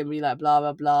at me and be like blah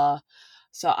blah blah.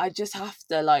 So I just have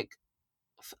to like,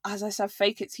 as I said,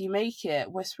 fake it till you make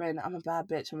it, whispering, I'm a bad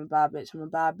bitch, I'm a bad bitch, I'm a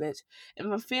bad bitch. If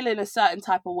I'm feeling a certain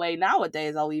type of way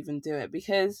nowadays, I'll even do it,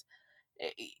 because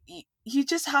you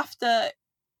just have to,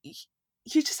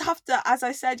 as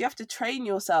I said, you have to train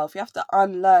yourself, you have to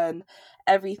unlearn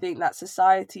everything that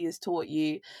society has taught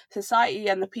you. Society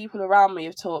and the people around me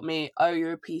have taught me, oh,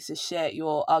 you're a piece of shit,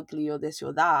 you're ugly, you're this,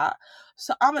 you're that.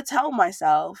 So I'm gonna tell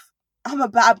myself I'm a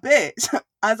bad bitch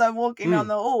as I'm walking down Mm.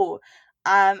 the hall,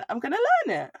 and I'm gonna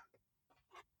learn it.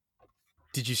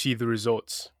 Did you see the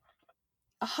results?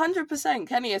 100%,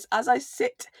 Kenny. As I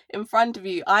sit in front of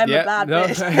you, I am a Yeah, bad no,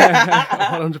 bitch.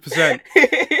 100%.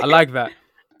 I like that.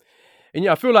 And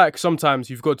yeah, I feel like sometimes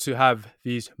you've got to have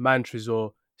these mantras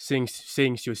or sayings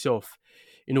to yourself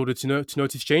in order to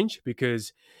notice change.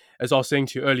 Because as I was saying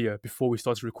to you earlier before we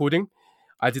started recording,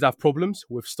 I did have problems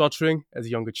with stuttering as a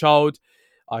younger child.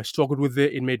 I struggled with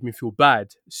it. It made me feel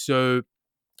bad. So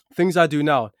things I do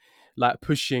now, like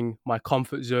pushing my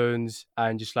comfort zones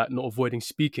and just like not avoiding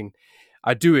speaking,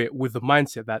 I do it with the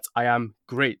mindset that I am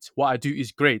great. What I do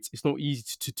is great. It's not easy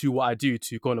to do what I do,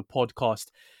 to go on a podcast,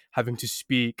 having to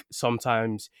speak,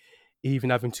 sometimes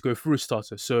even having to go through a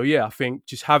stutter. So yeah, I think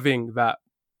just having that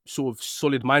sort of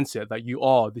solid mindset that you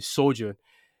are this soldier,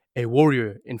 a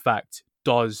warrior, in fact,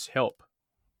 does help.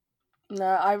 No,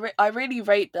 I really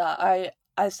rate that.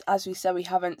 as we said, we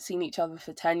haven't seen each other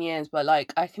for 10 years, but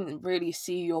like I can really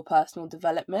see your personal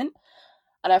development.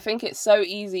 And I think it's so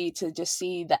easy to just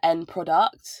see the end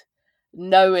product, Mm.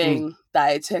 knowing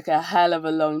that it took a hell of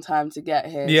a long time to get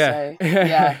here. Yeah. So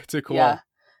yeah, It took a yeah, while.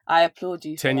 I applaud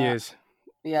you for 10 that. years.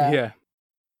 Yeah. Yeah.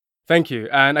 Thank you.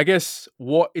 And I guess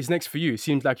what is next for you?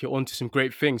 Seems like you're onto some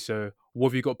great things. So what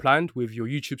have you got planned with your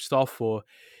YouTube stuff or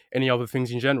any other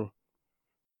things in general?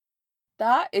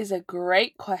 That is a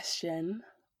great question.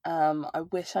 I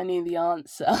wish I knew the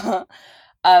answer.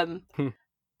 um, Hmm.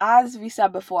 as we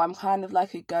said before, I'm kind of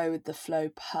like a go with the flow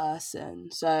person.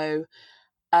 So,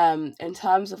 in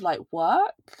terms of like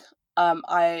work,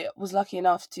 I was lucky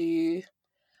enough to.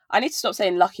 I need to stop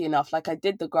saying lucky enough. Like I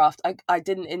did the graft. I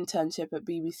did an internship at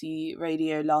BBC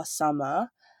Radio last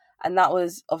summer, and that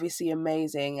was obviously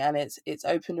amazing. And it's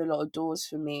opened a lot of doors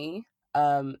for me.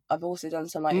 I've also done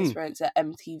some like Mm. experience at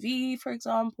MTV, for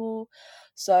example.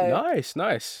 So Nice,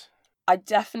 nice. I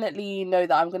definitely know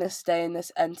that I'm gonna stay in this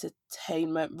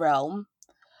entertainment realm.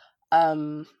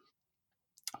 Um,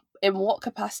 in what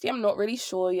capacity, I'm not really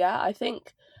sure yet. I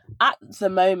think at the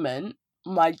moment,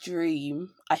 my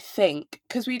dream, I think,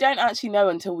 because we don't actually know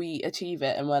until we achieve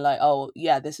it and we're like, oh,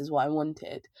 yeah, this is what I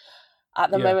wanted.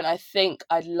 At the Yeah. moment, I think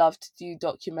I'd love to do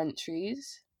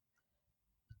documentaries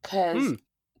because Mm.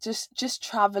 just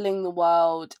traveling the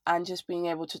world and just being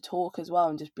able to talk as well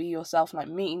and just be yourself and like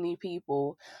meeting new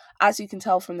people. As you can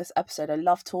tell from this episode, I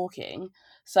love talking,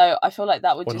 so I feel like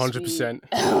that would just be 100%.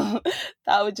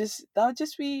 that would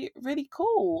just be really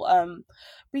cool.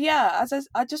 But yeah,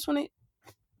 I just want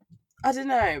to, I don't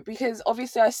know, because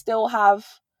obviously I still have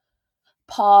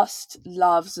past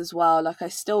loves as well. Like I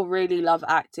still really love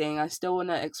acting. I still want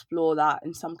to explore that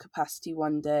in some capacity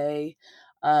one day.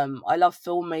 I love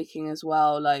filmmaking as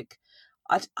well. Like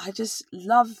I just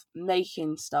love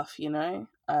making stuff,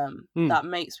 Mm. that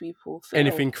makes people feel.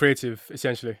 Anything creative,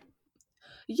 essentially.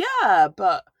 Yeah,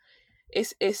 but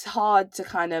it's hard to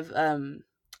kind of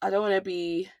I don't want to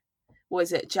be, what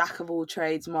is it, jack of all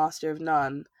trades, master of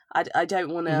none. I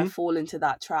don't want to Hmm. fall into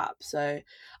that trap. So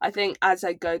I think as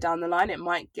I go down the line, it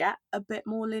might get a bit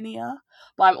more linear.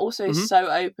 But I'm also Hmm. so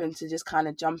open to just kind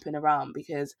of jumping around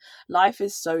because life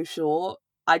is so short.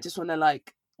 I just want to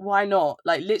like, why not?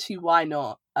 Like literally, why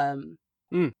not? Mm.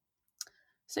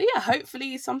 So yeah,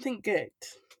 hopefully something good.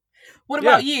 What Yeah.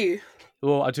 about you?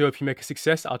 Well, I do hope you make a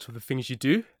success out of the things you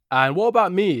do. And what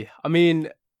about me? I mean,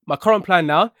 my current plan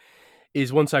now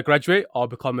is once I graduate, I'll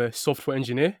become a software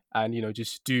engineer and,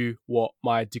 just do what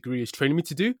my degree is training me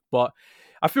to do. But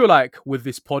I feel like with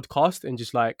this podcast and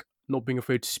just like not being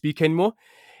afraid to speak anymore,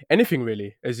 anything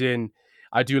really, as in,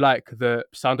 I do like the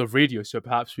sound of radio. So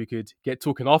perhaps we could get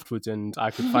talking afterwards and I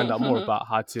could find out more about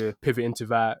how to pivot into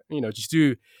that, just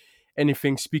do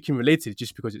anything speaking related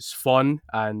just because it's fun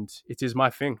and it is my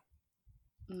thing.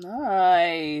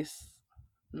 Nice.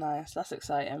 Nice. That's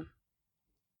exciting.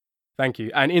 Thank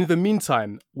you. And in the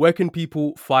meantime, where can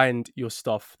people find your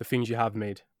stuff, the things you have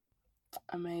made?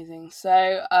 Amazing.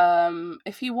 So,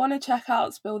 if you want to check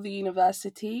out Spill the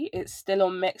University, it's still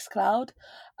on Mixcloud.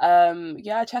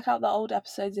 Yeah, check out the old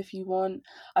episodes if you want.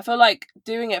 I feel like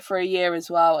doing it for a year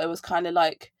as well, it was kind of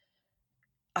like,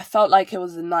 I felt like it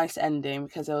was a nice ending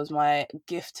because it was my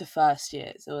gift to first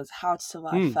years. It was how to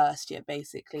survive Mm. first year,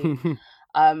 basically.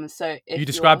 So You if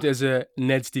described you're, it as a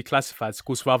Ned's Declassified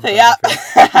School Survival Guide, yeah. I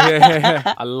think.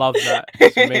 Yeah, I love that.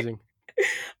 It's amazing.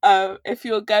 If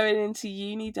you're going into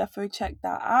uni, definitely check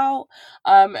that out.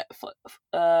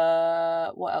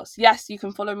 What else? Yes, you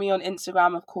can follow me on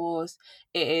Instagram, of course.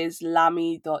 It is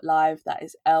lami.live. That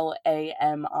is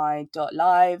LAMI.live.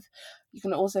 You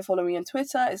can also follow me on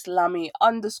Twitter. It's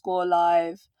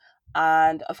lami_live.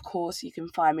 And of course, you can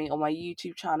find me on my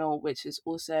YouTube channel, which is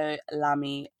also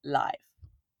Lami Live.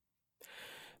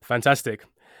 Fantastic.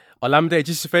 Olamide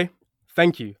Jisife,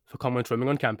 thank you for coming and roaming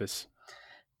on campus.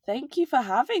 Thank you for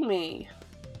having me.